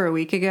over a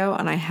week ago,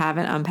 and I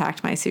haven't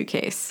unpacked my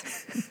suitcase.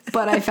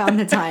 But I found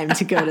the time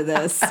to go to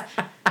this,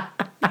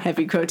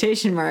 heavy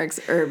quotation marks,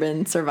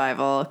 urban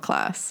survival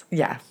class.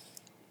 Yeah.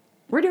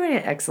 We're doing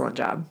an excellent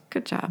job.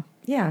 Good job.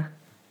 Yeah.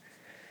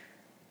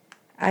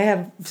 I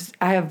have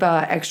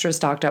extra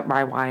stocked up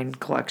my wine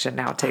collection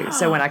now too.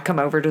 So when I come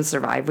over to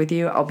survive with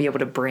you, I'll be able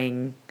to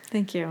bring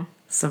Thank you.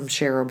 Some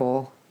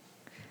shareable.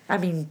 I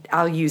mean,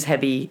 I'll use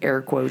heavy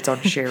air quotes on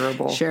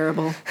shareable.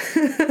 Shareable.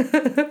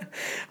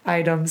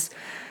 items.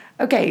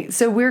 Okay,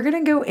 so we're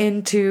going to go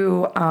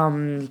into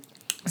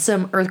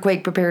some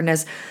earthquake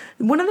preparedness.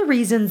 One of the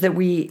reasons that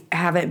we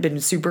haven't been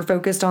super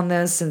focused on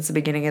this since the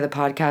beginning of the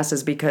podcast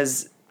is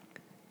because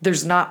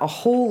there's not a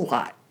whole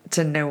lot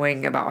to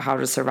knowing about how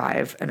to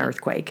survive an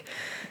earthquake.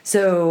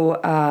 So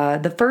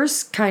the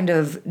first kind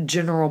of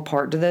general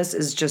part to this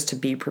is just to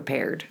be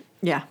prepared.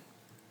 Yeah.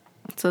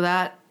 So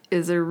that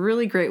is a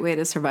really great way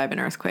to survive an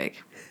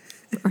earthquake.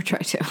 Or try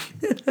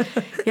to.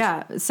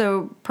 Yeah.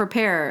 So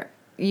prepare.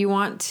 You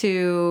want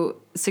to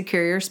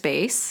secure your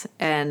space.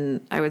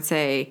 And I would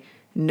say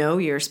know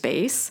your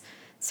space.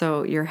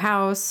 So your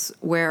house,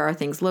 where are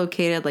things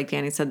located? Like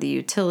Danny said, the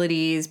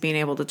utilities, being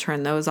able to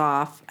turn those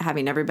off,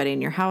 having everybody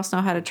in your house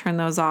know how to turn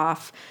those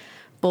off,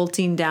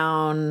 bolting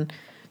down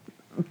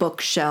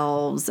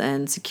bookshelves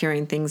and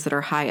securing things that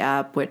are high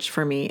up, which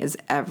for me is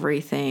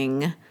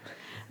everything.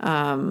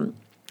 And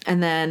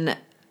then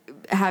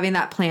having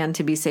that plan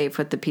to be safe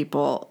with the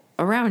people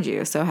around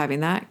you. So having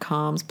that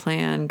comms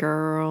plan,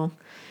 girl.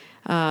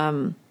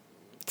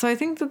 So I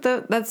think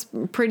that's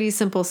pretty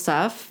simple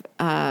stuff,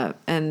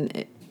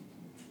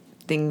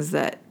 things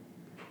that.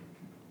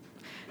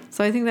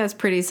 So I think that's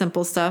pretty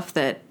simple stuff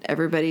that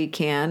everybody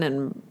can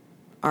and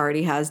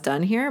already has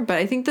done here. But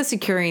I think the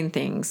securing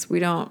things, we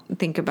don't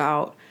think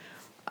about.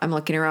 I'm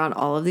looking around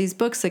all of these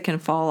books that can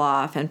fall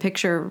off and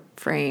picture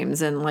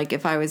frames, and like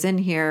if I was in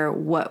here,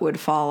 what would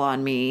fall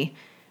on me?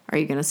 Are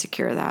you going to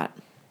secure that?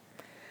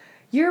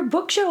 Your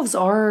bookshelves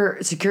are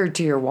secured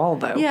to your wall,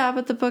 though. Yeah,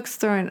 but the books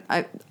thrown.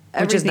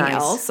 Everything nice.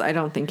 Else, I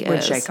don't think Would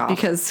is shake off.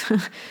 because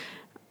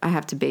I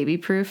have to baby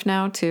proof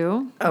now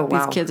too. Oh,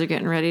 wow. These kids are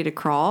getting ready to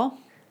crawl,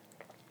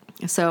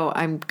 so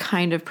I'm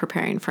kind of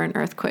preparing for an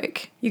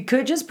earthquake. You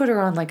could just put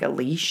her on like a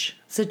leash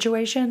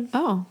situation.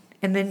 Oh,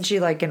 And then she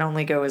like can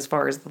only go as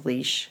far as the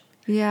leash.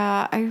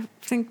 yeah, I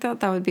think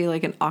that would be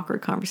like an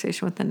awkward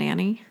conversation with the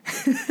nanny.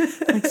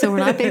 Like, so we're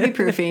not baby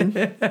proofing.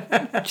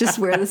 Just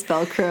wear this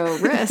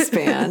Velcro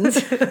wristband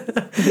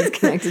that's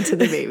connected to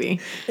the baby.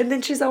 And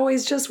then she's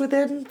always just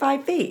within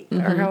 5 feet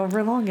or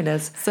however long it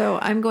is. So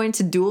I'm going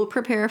to dual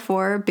prepare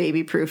for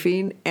baby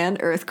proofing and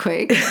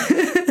earthquake.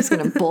 Just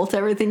going to bolt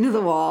everything to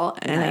the wall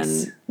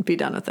and be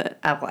done with it.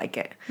 I like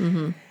it.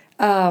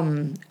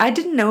 I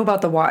didn't know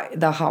about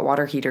the hot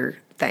water heater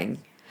thing.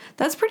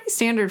 That's pretty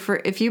standard for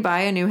if you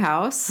buy a new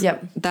house.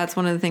 Yep. That's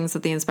one of the things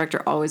that the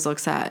inspector always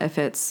looks at if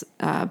it's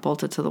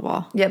bolted to the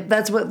wall. Yep,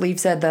 that's what Leaf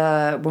said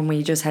when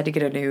we just had to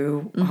get a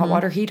new hot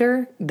water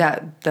heater,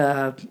 that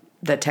the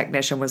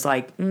technician was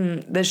like,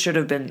 this should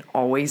have been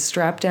always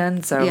strapped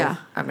in, so Yeah.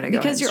 I'm going to go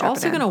because ahead and you're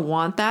also going to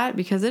want that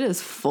because it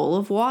is full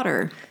of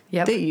water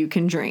that you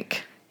can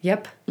drink.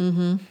 Yep.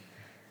 Mm-hmm.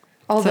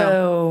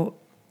 Although,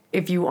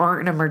 if you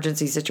aren't in an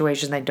emergency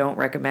situation, they don't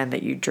recommend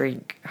that you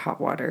drink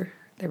hot water.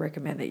 They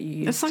recommend that you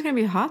use... It's not going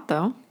to be hot,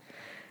 though.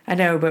 I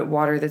know, but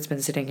water that's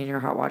been sitting in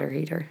your hot water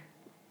heater.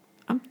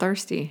 I'm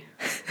thirsty.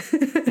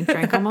 I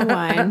drank all my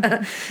wine.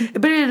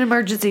 But in an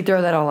emergency,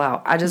 throw that all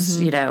out. I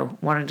just,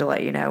 wanted to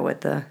let you know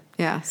what the...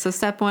 Yeah, so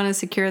step 1 is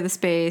secure the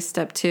space.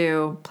 Step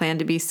 2, plan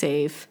to be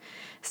safe.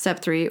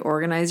 Step 3,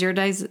 organize your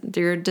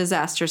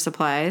disaster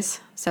supplies.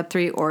 Step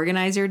 3,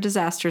 organize your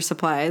disaster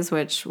supplies,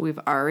 which we've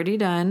already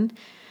done.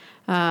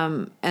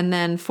 And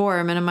then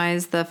 4,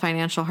 minimize the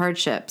financial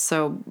hardship.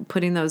 So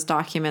putting those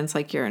documents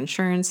like your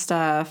insurance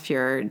stuff,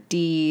 your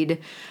deed,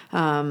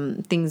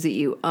 things that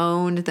you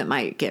owned that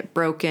might get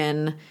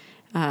broken,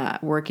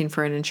 working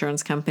for an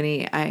insurance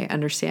company. I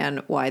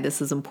understand why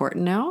this is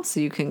important now.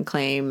 So you can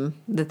claim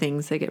the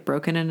things that get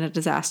broken in a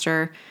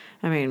disaster.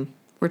 I mean,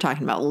 we're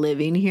talking about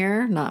living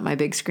here, not my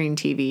big screen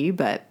TV,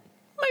 but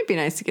it might be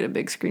nice to get a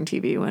big screen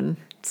TV when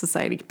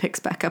society picks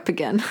back up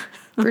again.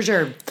 For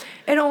sure.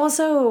 And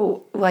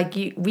also,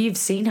 we've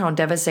seen how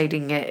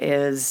devastating it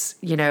is,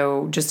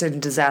 just in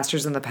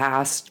disasters in the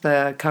past,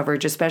 the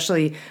coverage,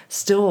 especially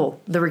still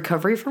the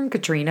recovery from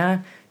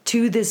Katrina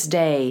to this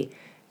day.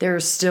 There are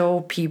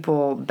still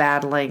people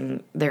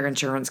battling their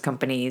insurance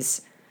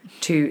companies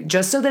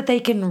just so that they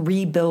can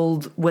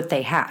rebuild what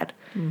they had.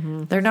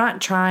 Mm-hmm. They're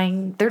not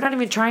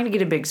even trying to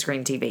get a big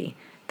screen TV.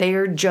 They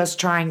are just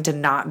trying to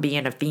not be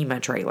in a FEMA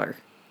trailer.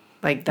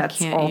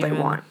 That's all they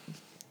want.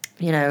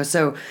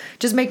 So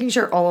just making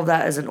sure all of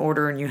that is in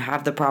order and you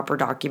have the proper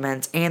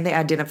documents and the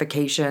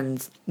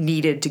identifications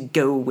needed to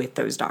go with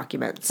those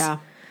documents. Yeah.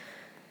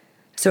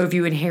 So if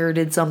you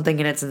inherited something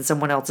and it's in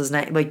someone else's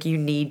name, you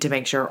need to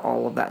make sure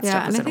all of that stuff is in order.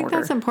 Yeah, and I think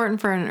that's important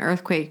for an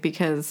earthquake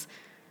because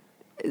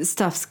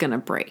stuff's going to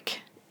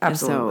break.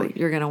 Absolutely. And so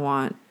you're going to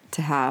want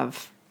to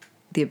have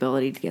the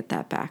ability to get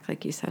that back,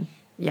 like you said.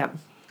 Yep.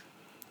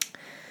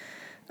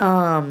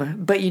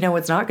 But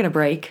what's not going to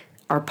break?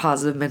 Our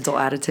positive mental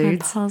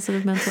attitudes. My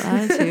positive mental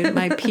attitude.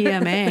 My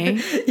PMA.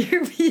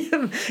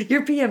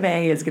 Your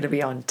PMA is going to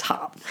be on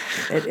top.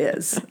 It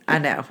is. I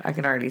know. I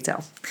can already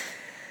tell.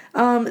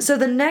 So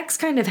the next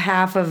kind of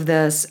half of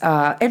this,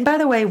 and by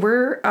the way,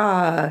 we're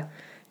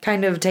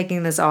kind of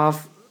taking this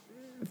off.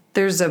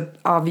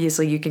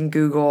 Obviously you can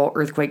Google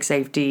earthquake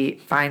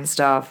safety, find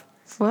stuff.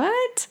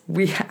 What?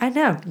 I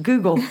know.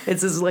 Google.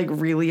 It's this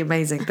really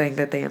amazing thing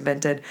that they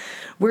invented.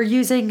 We're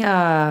using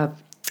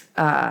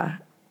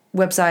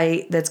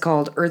website that's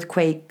called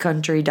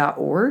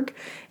earthquakecountry.org,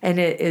 and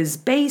it is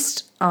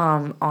based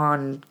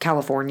on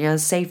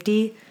California's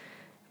safety,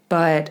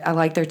 but I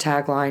like their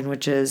tagline,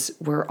 which is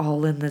 "We're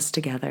all in this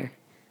together."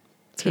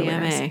 It's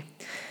PMA.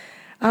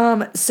 Really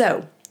nice.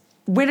 So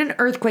when an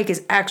earthquake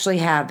is actually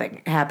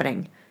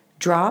happening,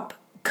 drop,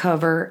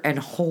 cover, and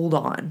hold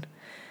on.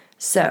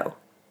 So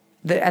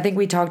I think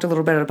we talked a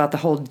little bit about the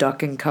whole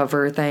duck and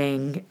cover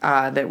thing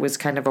that was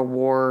kind of a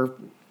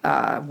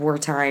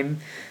wartime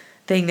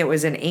thing that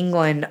was in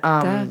England.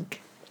 Duck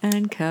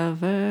and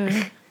cover.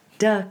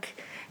 Duck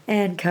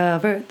and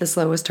cover. The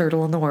slowest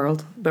turtle in the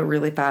world, but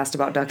really fast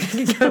about ducking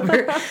and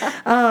cover.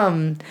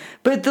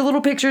 But the little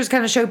pictures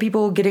kind of show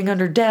people getting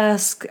under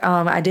desks.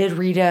 I did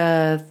read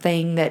a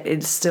thing that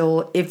it's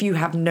still, if you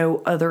have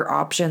no other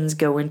options,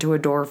 go into a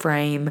door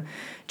frame,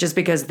 just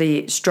because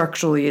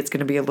structurally it's going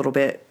to be a little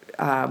bit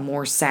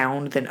more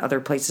sound than other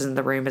places in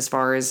the room as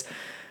far as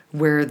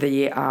where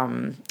the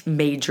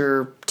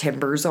major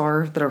timbers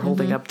are that are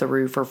holding up the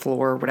roof or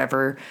floor or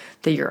whatever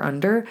that you're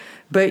under.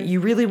 But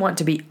you really want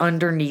to be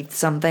underneath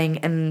something.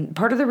 And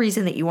part of the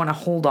reason that you want to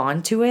hold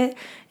on to it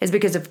is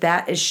because if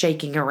that is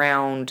shaking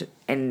around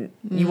and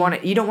you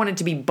don't want it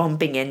to be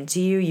bumping into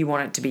you, you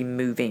want it to be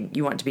moving.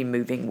 You want to be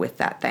moving with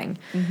that thing.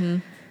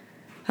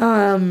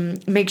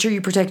 Make sure you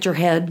protect your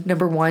head,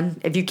 number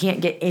one. If you can't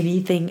get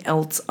anything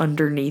else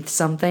underneath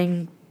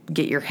something,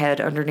 get your head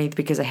underneath,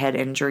 because a head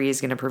injury is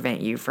going to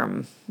prevent you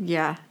from...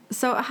 Yeah.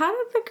 So how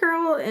did the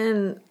girl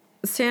in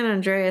San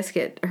Andreas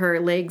get her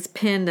legs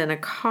pinned in a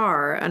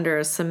car under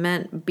a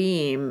cement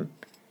beam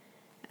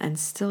and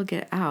still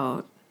get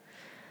out?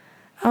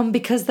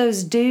 Because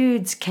those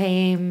dudes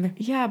came...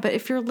 Yeah, but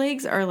if your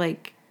legs are,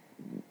 like,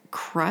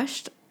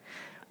 crushed...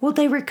 Well,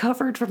 they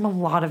recovered from a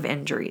lot of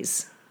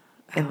injuries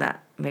in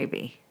that,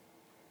 maybe.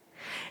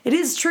 It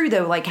is true,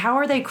 though. Like, how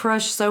are they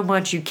crushed so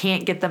much you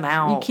can't get them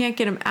out? You can't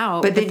get them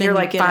out. But then you're,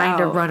 like, fine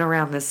to run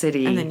around the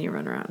city. And then you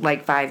run around.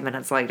 Like, 5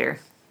 minutes later.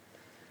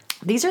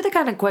 These are the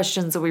kind of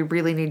questions that we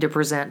really need to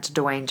present to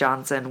Dwayne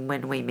Johnson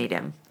when we meet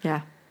him.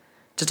 Yeah.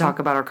 To talk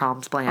about our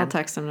comms plan. I'll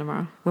text him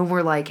tomorrow. When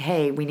we're like,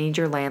 hey, we need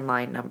your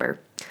landline number.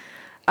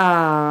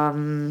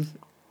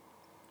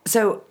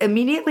 So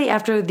immediately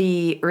after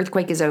the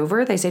earthquake is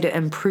over, they say to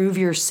improve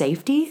your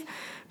safety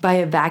by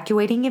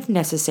evacuating if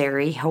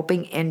necessary,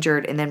 helping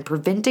injured, and then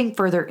preventing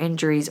further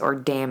injuries or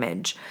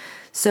damage.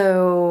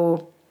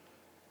 So,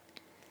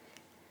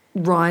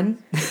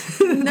 run. No,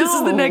 this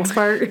is the next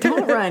part.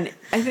 Don't run.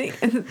 I think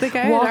the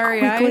guy at REI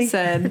quickly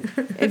said,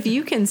 if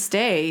you can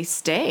stay,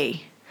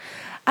 stay.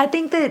 I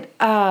think that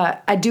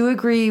I do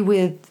agree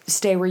with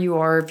stay where you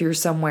are if you're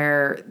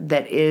somewhere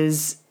that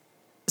is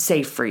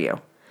safe for you.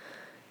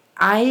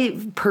 I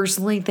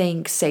personally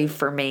think safe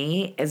for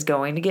me is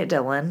going to get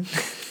Dylan.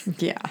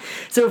 Yeah.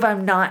 So if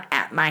I'm not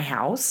at my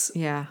house,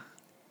 yeah,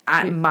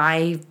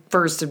 my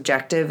first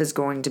objective is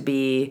going to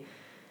be,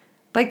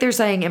 like they're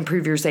saying,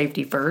 improve your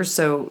safety first.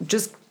 So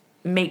just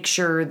make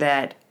sure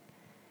that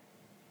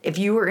if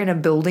you are in a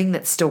building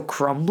that's still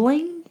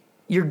crumbling,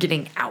 you're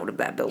getting out of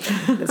that building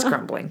that's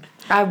crumbling.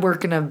 I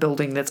work in a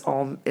building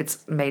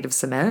it's made of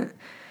cement.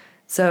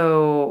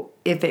 So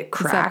if it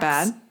cracks... Is that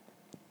bad?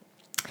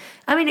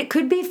 I mean, it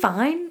could be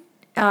fine.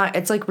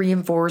 It's like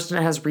reinforced and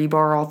it has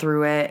rebar all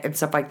through it and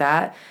stuff like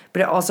that.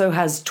 But it also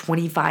has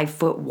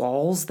 25-foot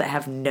walls that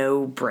have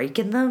no break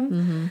in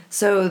them.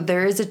 So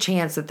there is a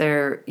chance that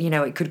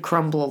it could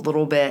crumble a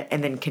little bit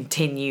and then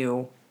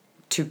continue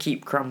to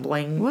keep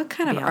crumbling. What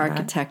kind of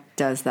architect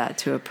does that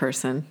to a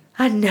person?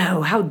 I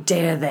know. How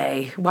dare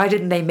they? Why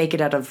didn't they make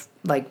it out of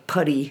like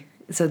putty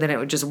so then it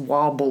would just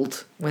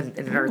wobbled when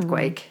in an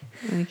earthquake?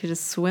 And you could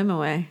just swim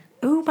away.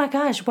 Oh my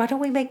gosh, why don't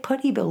we make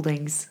putty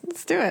buildings?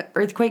 Let's do it.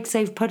 Earthquake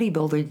safe putty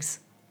buildings.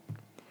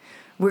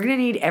 We're going to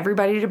need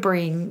everybody to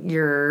bring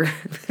your...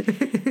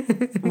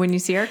 When you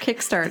see our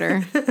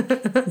Kickstarter,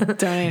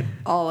 donate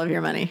all of your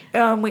money.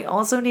 We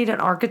also need an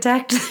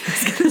architect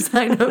who's going to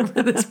sign up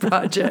for this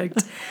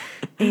project.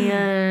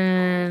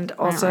 And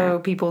also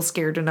people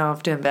scared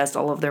enough to invest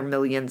all of their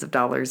millions of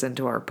dollars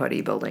into our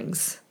putty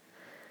buildings.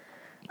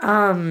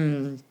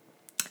 And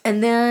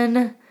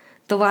then...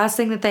 the last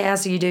thing that they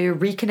ask you to do,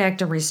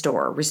 reconnect and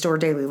restore. Restore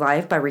daily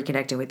life by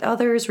reconnecting with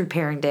others,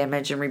 repairing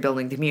damage, and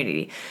rebuilding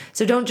community.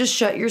 So don't just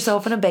shut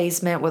yourself in a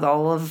basement with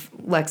all of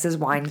Lex's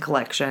wine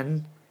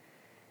collection.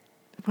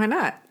 Why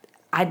not?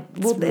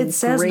 It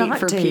says great not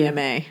for to.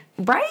 PMA.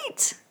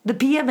 Right? The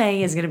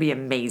PMA is going to be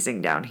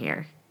amazing down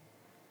here.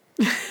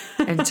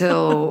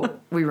 Until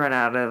we run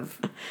out of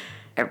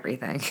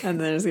everything. And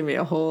there's going to be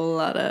a whole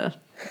lot of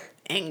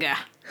anger.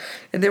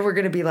 And then we're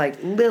going to be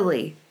like,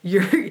 Lily,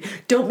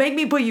 don't make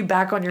me put you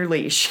back on your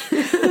leash.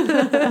 She'll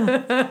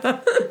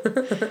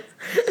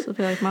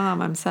be like, Mom,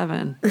 I'm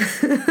 7.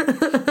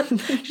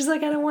 She's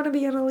like, I don't want to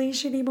be on a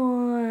leash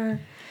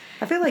anymore.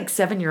 I feel like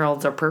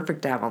 7-year-olds are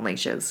perfect to have on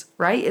leashes,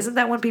 right? Isn't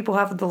that when people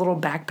have the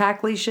little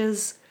backpack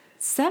leashes?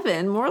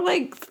 7? More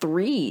like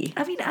 3.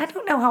 I mean, I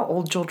don't know how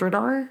old children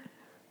are.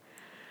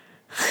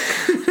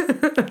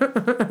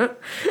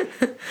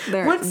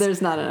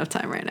 There's not enough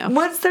time right now.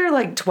 Once they're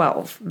like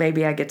 12,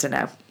 maybe I get to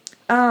know.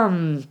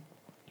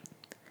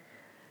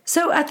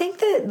 So I think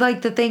that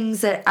like the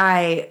things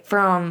that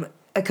from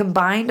a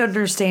combined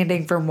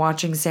understanding from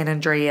watching San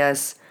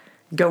Andreas,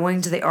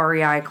 going to the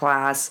REI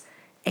class,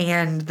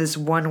 and this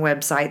one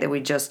website that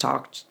we just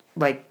talked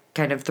like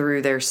kind of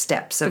through their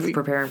steps of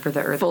preparing for the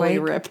earthquake. Fully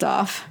ripped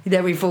off.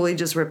 That we fully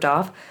just ripped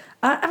off.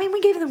 I mean, we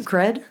gave them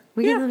cred.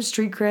 We gave them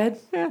street cred.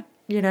 Yeah.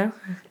 You know?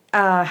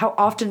 How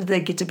often do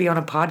they get to be on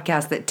a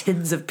podcast that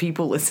tens of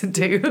people listen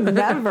to?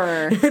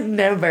 Never.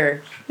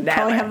 Never.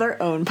 Probably have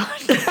their own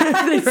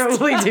podcast. They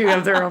probably do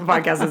have their own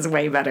podcast. It's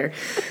way better.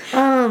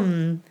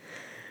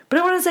 But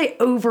I want to say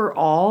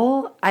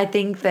overall, I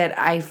think that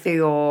I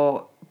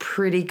feel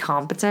pretty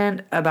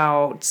competent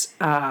about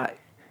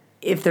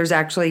if there's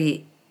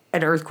actually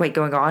an earthquake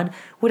going on.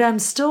 What I'm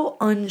still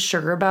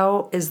unsure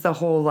about is the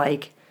whole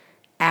like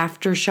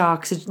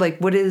aftershocks? Like,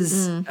 what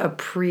is a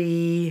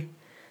pre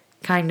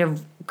kind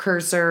of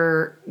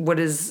cursor? What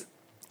is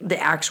the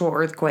actual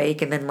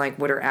earthquake? And then, like,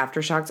 what are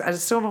aftershocks? I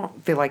still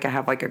don't feel like I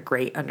have, like, a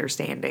great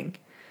understanding.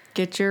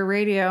 Get your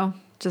radio.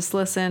 Just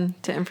listen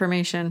to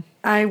information.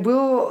 I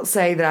will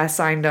say that I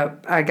signed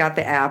up. I got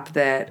the app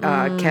that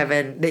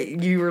Kevin, that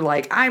you were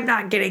like, I'm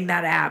not getting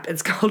that app.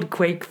 It's called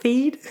Quake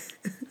Feed.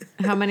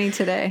 How many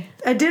today?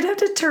 I did have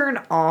to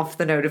turn off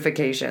the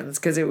notifications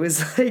because it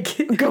was like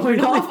Going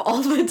off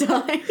all the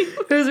time.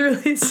 It was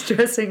really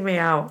stressing me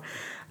out.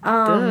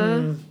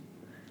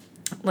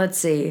 Let's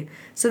see.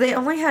 So they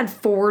only had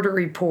 4 to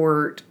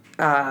report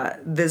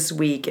this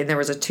week, and there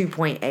was a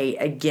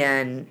 2.8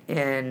 again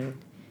in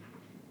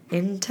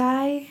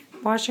Intai,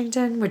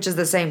 Washington, which is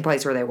the same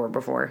place where they were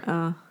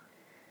before.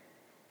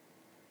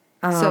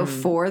 So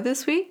 4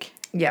 this week?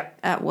 Yep.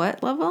 At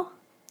what level?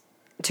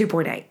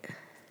 2.8.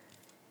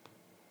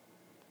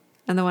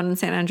 And the one in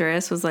San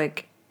Andreas was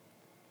like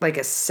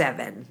a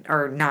 7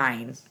 or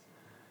 9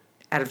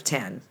 out of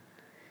 10.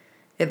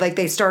 It, like,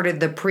 they started,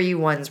 the pre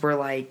ones were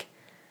like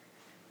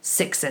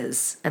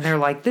 6s, and they're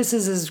like, this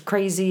is as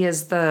crazy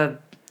as the,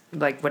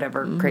 like,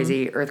 whatever,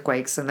 crazy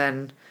earthquakes. And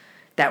then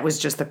that was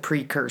just the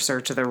precursor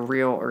to the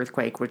real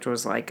earthquake, which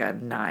was like a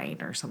 9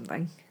 or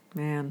something.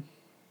 Man.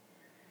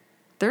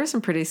 There were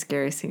some pretty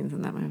scary scenes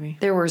in that movie.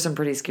 There were some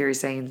pretty scary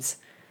scenes.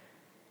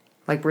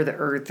 Like where the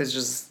earth is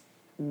just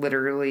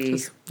literally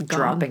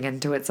dropping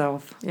into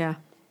itself. Yeah.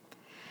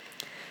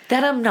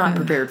 That I'm not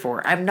prepared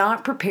for. I'm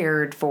not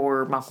prepared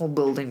for my whole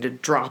building to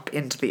drop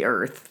into the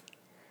earth.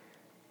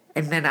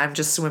 And then I'm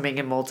just swimming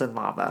in molten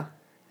lava.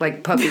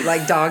 Like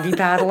doggy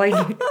paddling.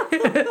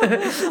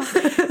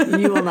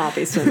 You will not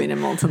be swimming in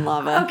molten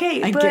lava.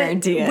 Okay, I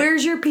guarantee it.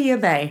 Where's your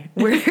PMA?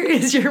 Where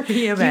is your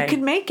PMA? You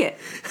can make it.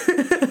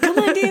 Come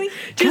on, Danny.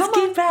 Just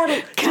keep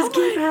paddling. Just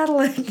keep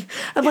paddling.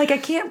 I'm like, I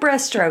can't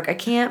breaststroke. I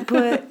can't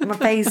put my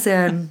face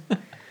in.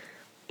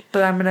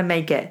 But I'm going to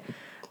make it.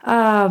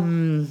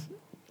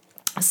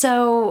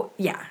 So,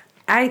 yeah.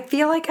 I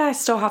feel like I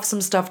still have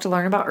some stuff to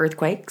learn about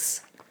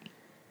earthquakes.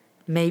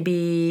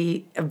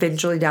 Maybe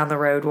eventually down the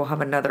road we'll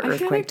have another earthquake I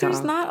feel like there's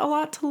talk. not a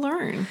lot to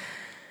learn.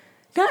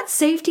 Not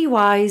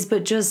safety-wise,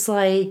 but just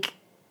like,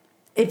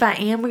 if I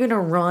am going to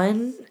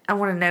run, I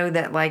want to know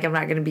that, like, I'm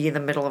not going to be in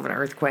the middle of an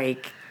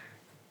earthquake,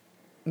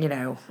 you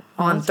know,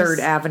 on 3rd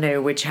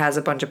Avenue, which has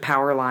a bunch of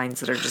power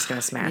lines that are just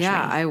going to smash me.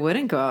 Yeah, I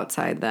wouldn't go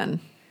outside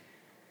then.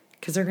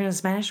 Because they're going to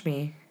smash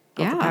me.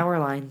 All Yeah. the power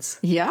lines.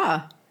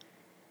 Yeah.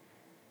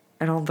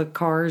 And all the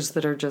cars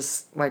that are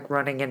just, like,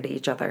 running into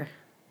each other.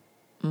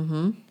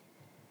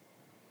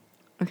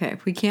 Okay,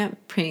 we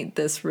can't paint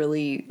this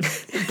really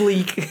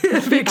Bleak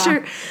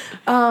picture.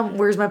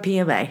 Where's my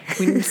PMA?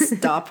 We need to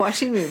stop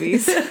watching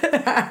movies.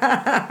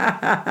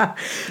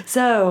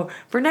 So,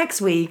 for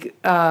next week,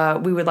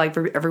 we would like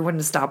for everyone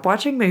to stop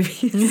watching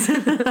movies.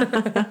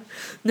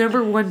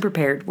 Number 1,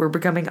 prepared. We're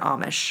becoming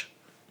Amish.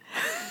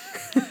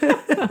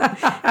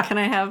 Can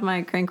I have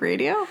my crank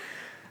radio?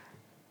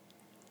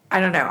 I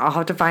don't know. I'll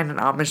have to find an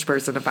Amish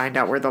person to find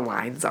out where the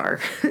lines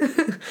are.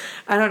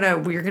 I don't know.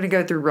 We're going to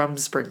go through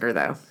Rumspringa,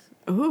 though.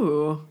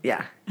 Ooh.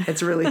 Yeah,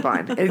 it's really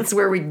fun. It's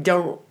where we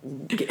don't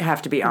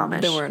have to be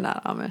Amish. Then we're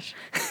not Amish.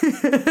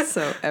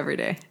 So every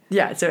day.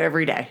 Yeah, so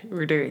every day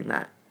we're doing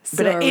that. So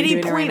but at are we any doing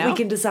it right point, now? we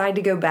can decide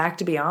to go back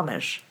to be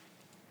Amish.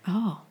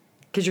 Oh.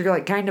 Because you're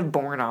like kind of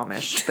born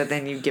Amish, but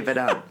then you give it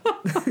up.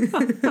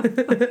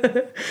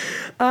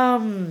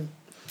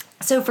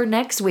 So for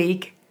next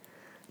week,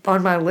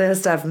 on my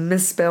list, I've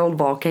misspelled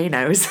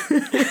volcanoes.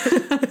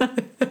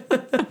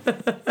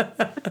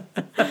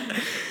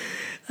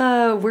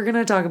 We're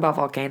gonna talk about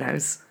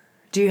volcanoes.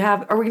 Do you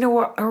have? Are we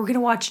gonna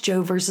watch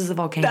Joe versus the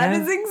volcano? That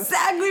is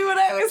exactly what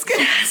I was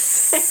gonna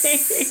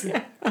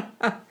say.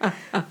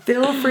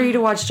 Feel free to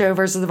watch Joe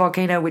versus the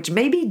volcano, which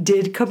maybe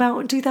did come out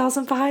in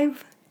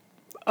 2005.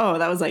 Oh,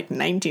 that was like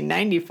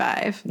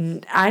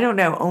 1995. I don't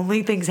know.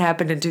 Only things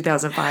happened in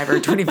 2005 or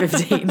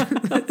 2015,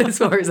 as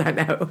far as I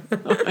know.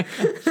 Oh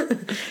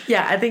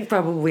yeah, I think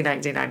probably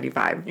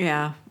 1995.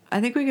 Yeah. I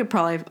think we could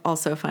probably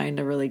also find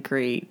a really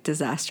great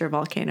disaster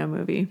volcano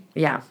movie.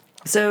 Yeah.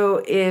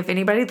 So if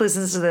anybody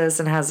listens to this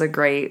and has a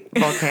great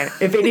volcano,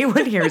 if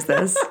anyone hears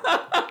this,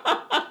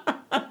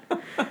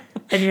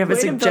 and you have a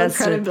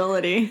suggestion,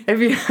 credibility. if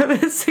you have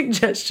a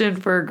suggestion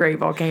for a great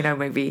volcano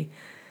movie,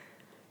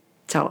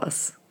 tell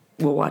us.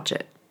 We'll watch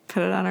it.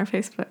 Put it on our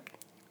Facebook.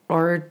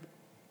 Or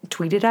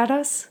tweet it at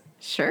us.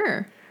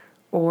 Sure.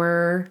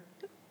 Or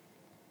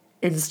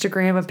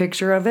Instagram a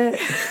picture of it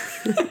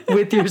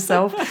with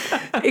yourself.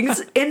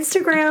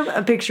 Instagram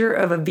a picture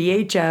of a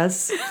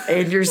VHS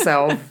and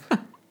yourself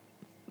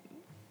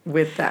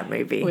with that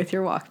movie. With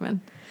your Walkman.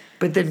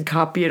 But then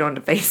copy it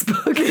onto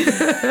Facebook.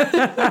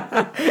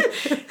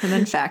 And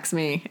then fax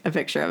me a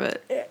picture of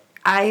it.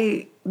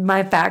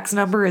 My fax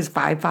number is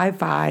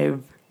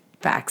 555.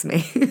 Fax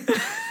me.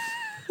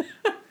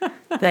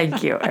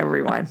 Thank you,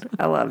 everyone.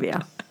 I love you.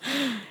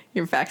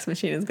 Your fax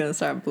machine is going to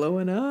start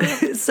blowing up.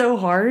 It's so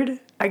hard.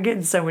 I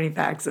get so many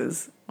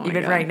faxes. Oh my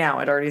Even God. right now,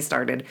 it already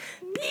started.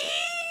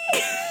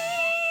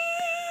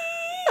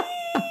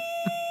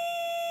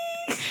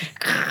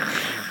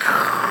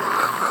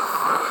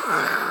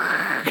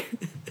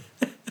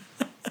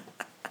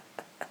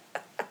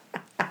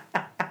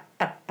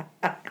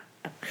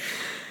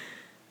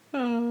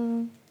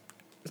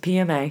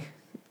 PMA.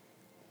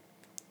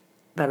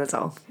 That is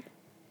all.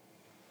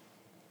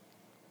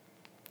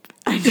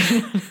 This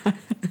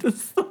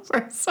is the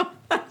first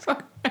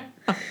one.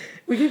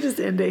 We could just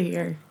end it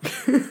here.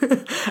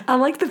 I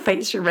like the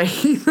face you're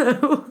making,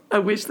 though. I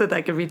wish that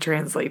could be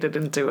translated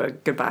into a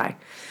goodbye.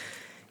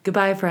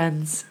 Goodbye,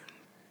 friends.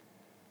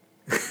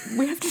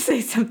 We have to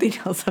say something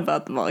else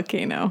about the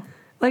volcano.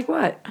 Like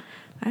what?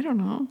 I don't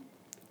know.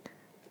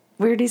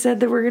 We already said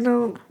that we're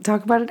going to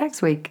talk about it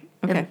next week.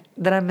 Okay. And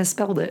that I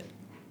misspelled it.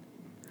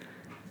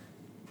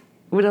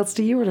 What else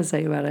do you want to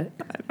say about it?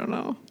 I don't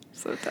know. I'm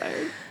so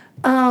tired.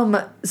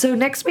 So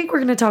next week we're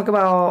going to talk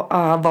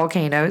about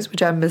volcanoes,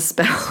 which I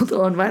misspelled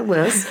on my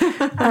list.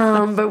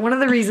 But one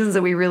of the reasons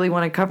that we really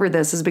want to cover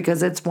this is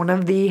because it's one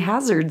of the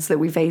hazards that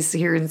we face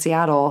here in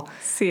Seattle.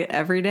 See it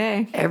every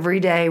day. Every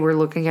day we're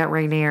looking at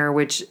Rainier,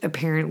 which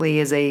apparently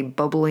is a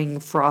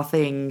bubbling,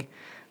 frothing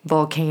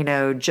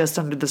volcano just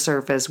under the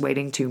surface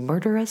waiting to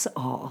murder us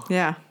all.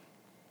 Yeah.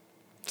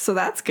 So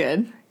that's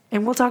good.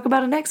 And we'll talk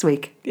about it next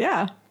week.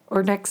 Yeah.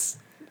 Or next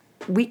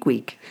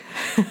week,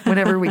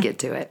 whenever we get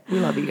to it. We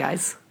love you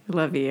guys.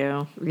 Love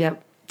you.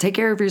 Yep. Take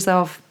care of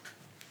yourself.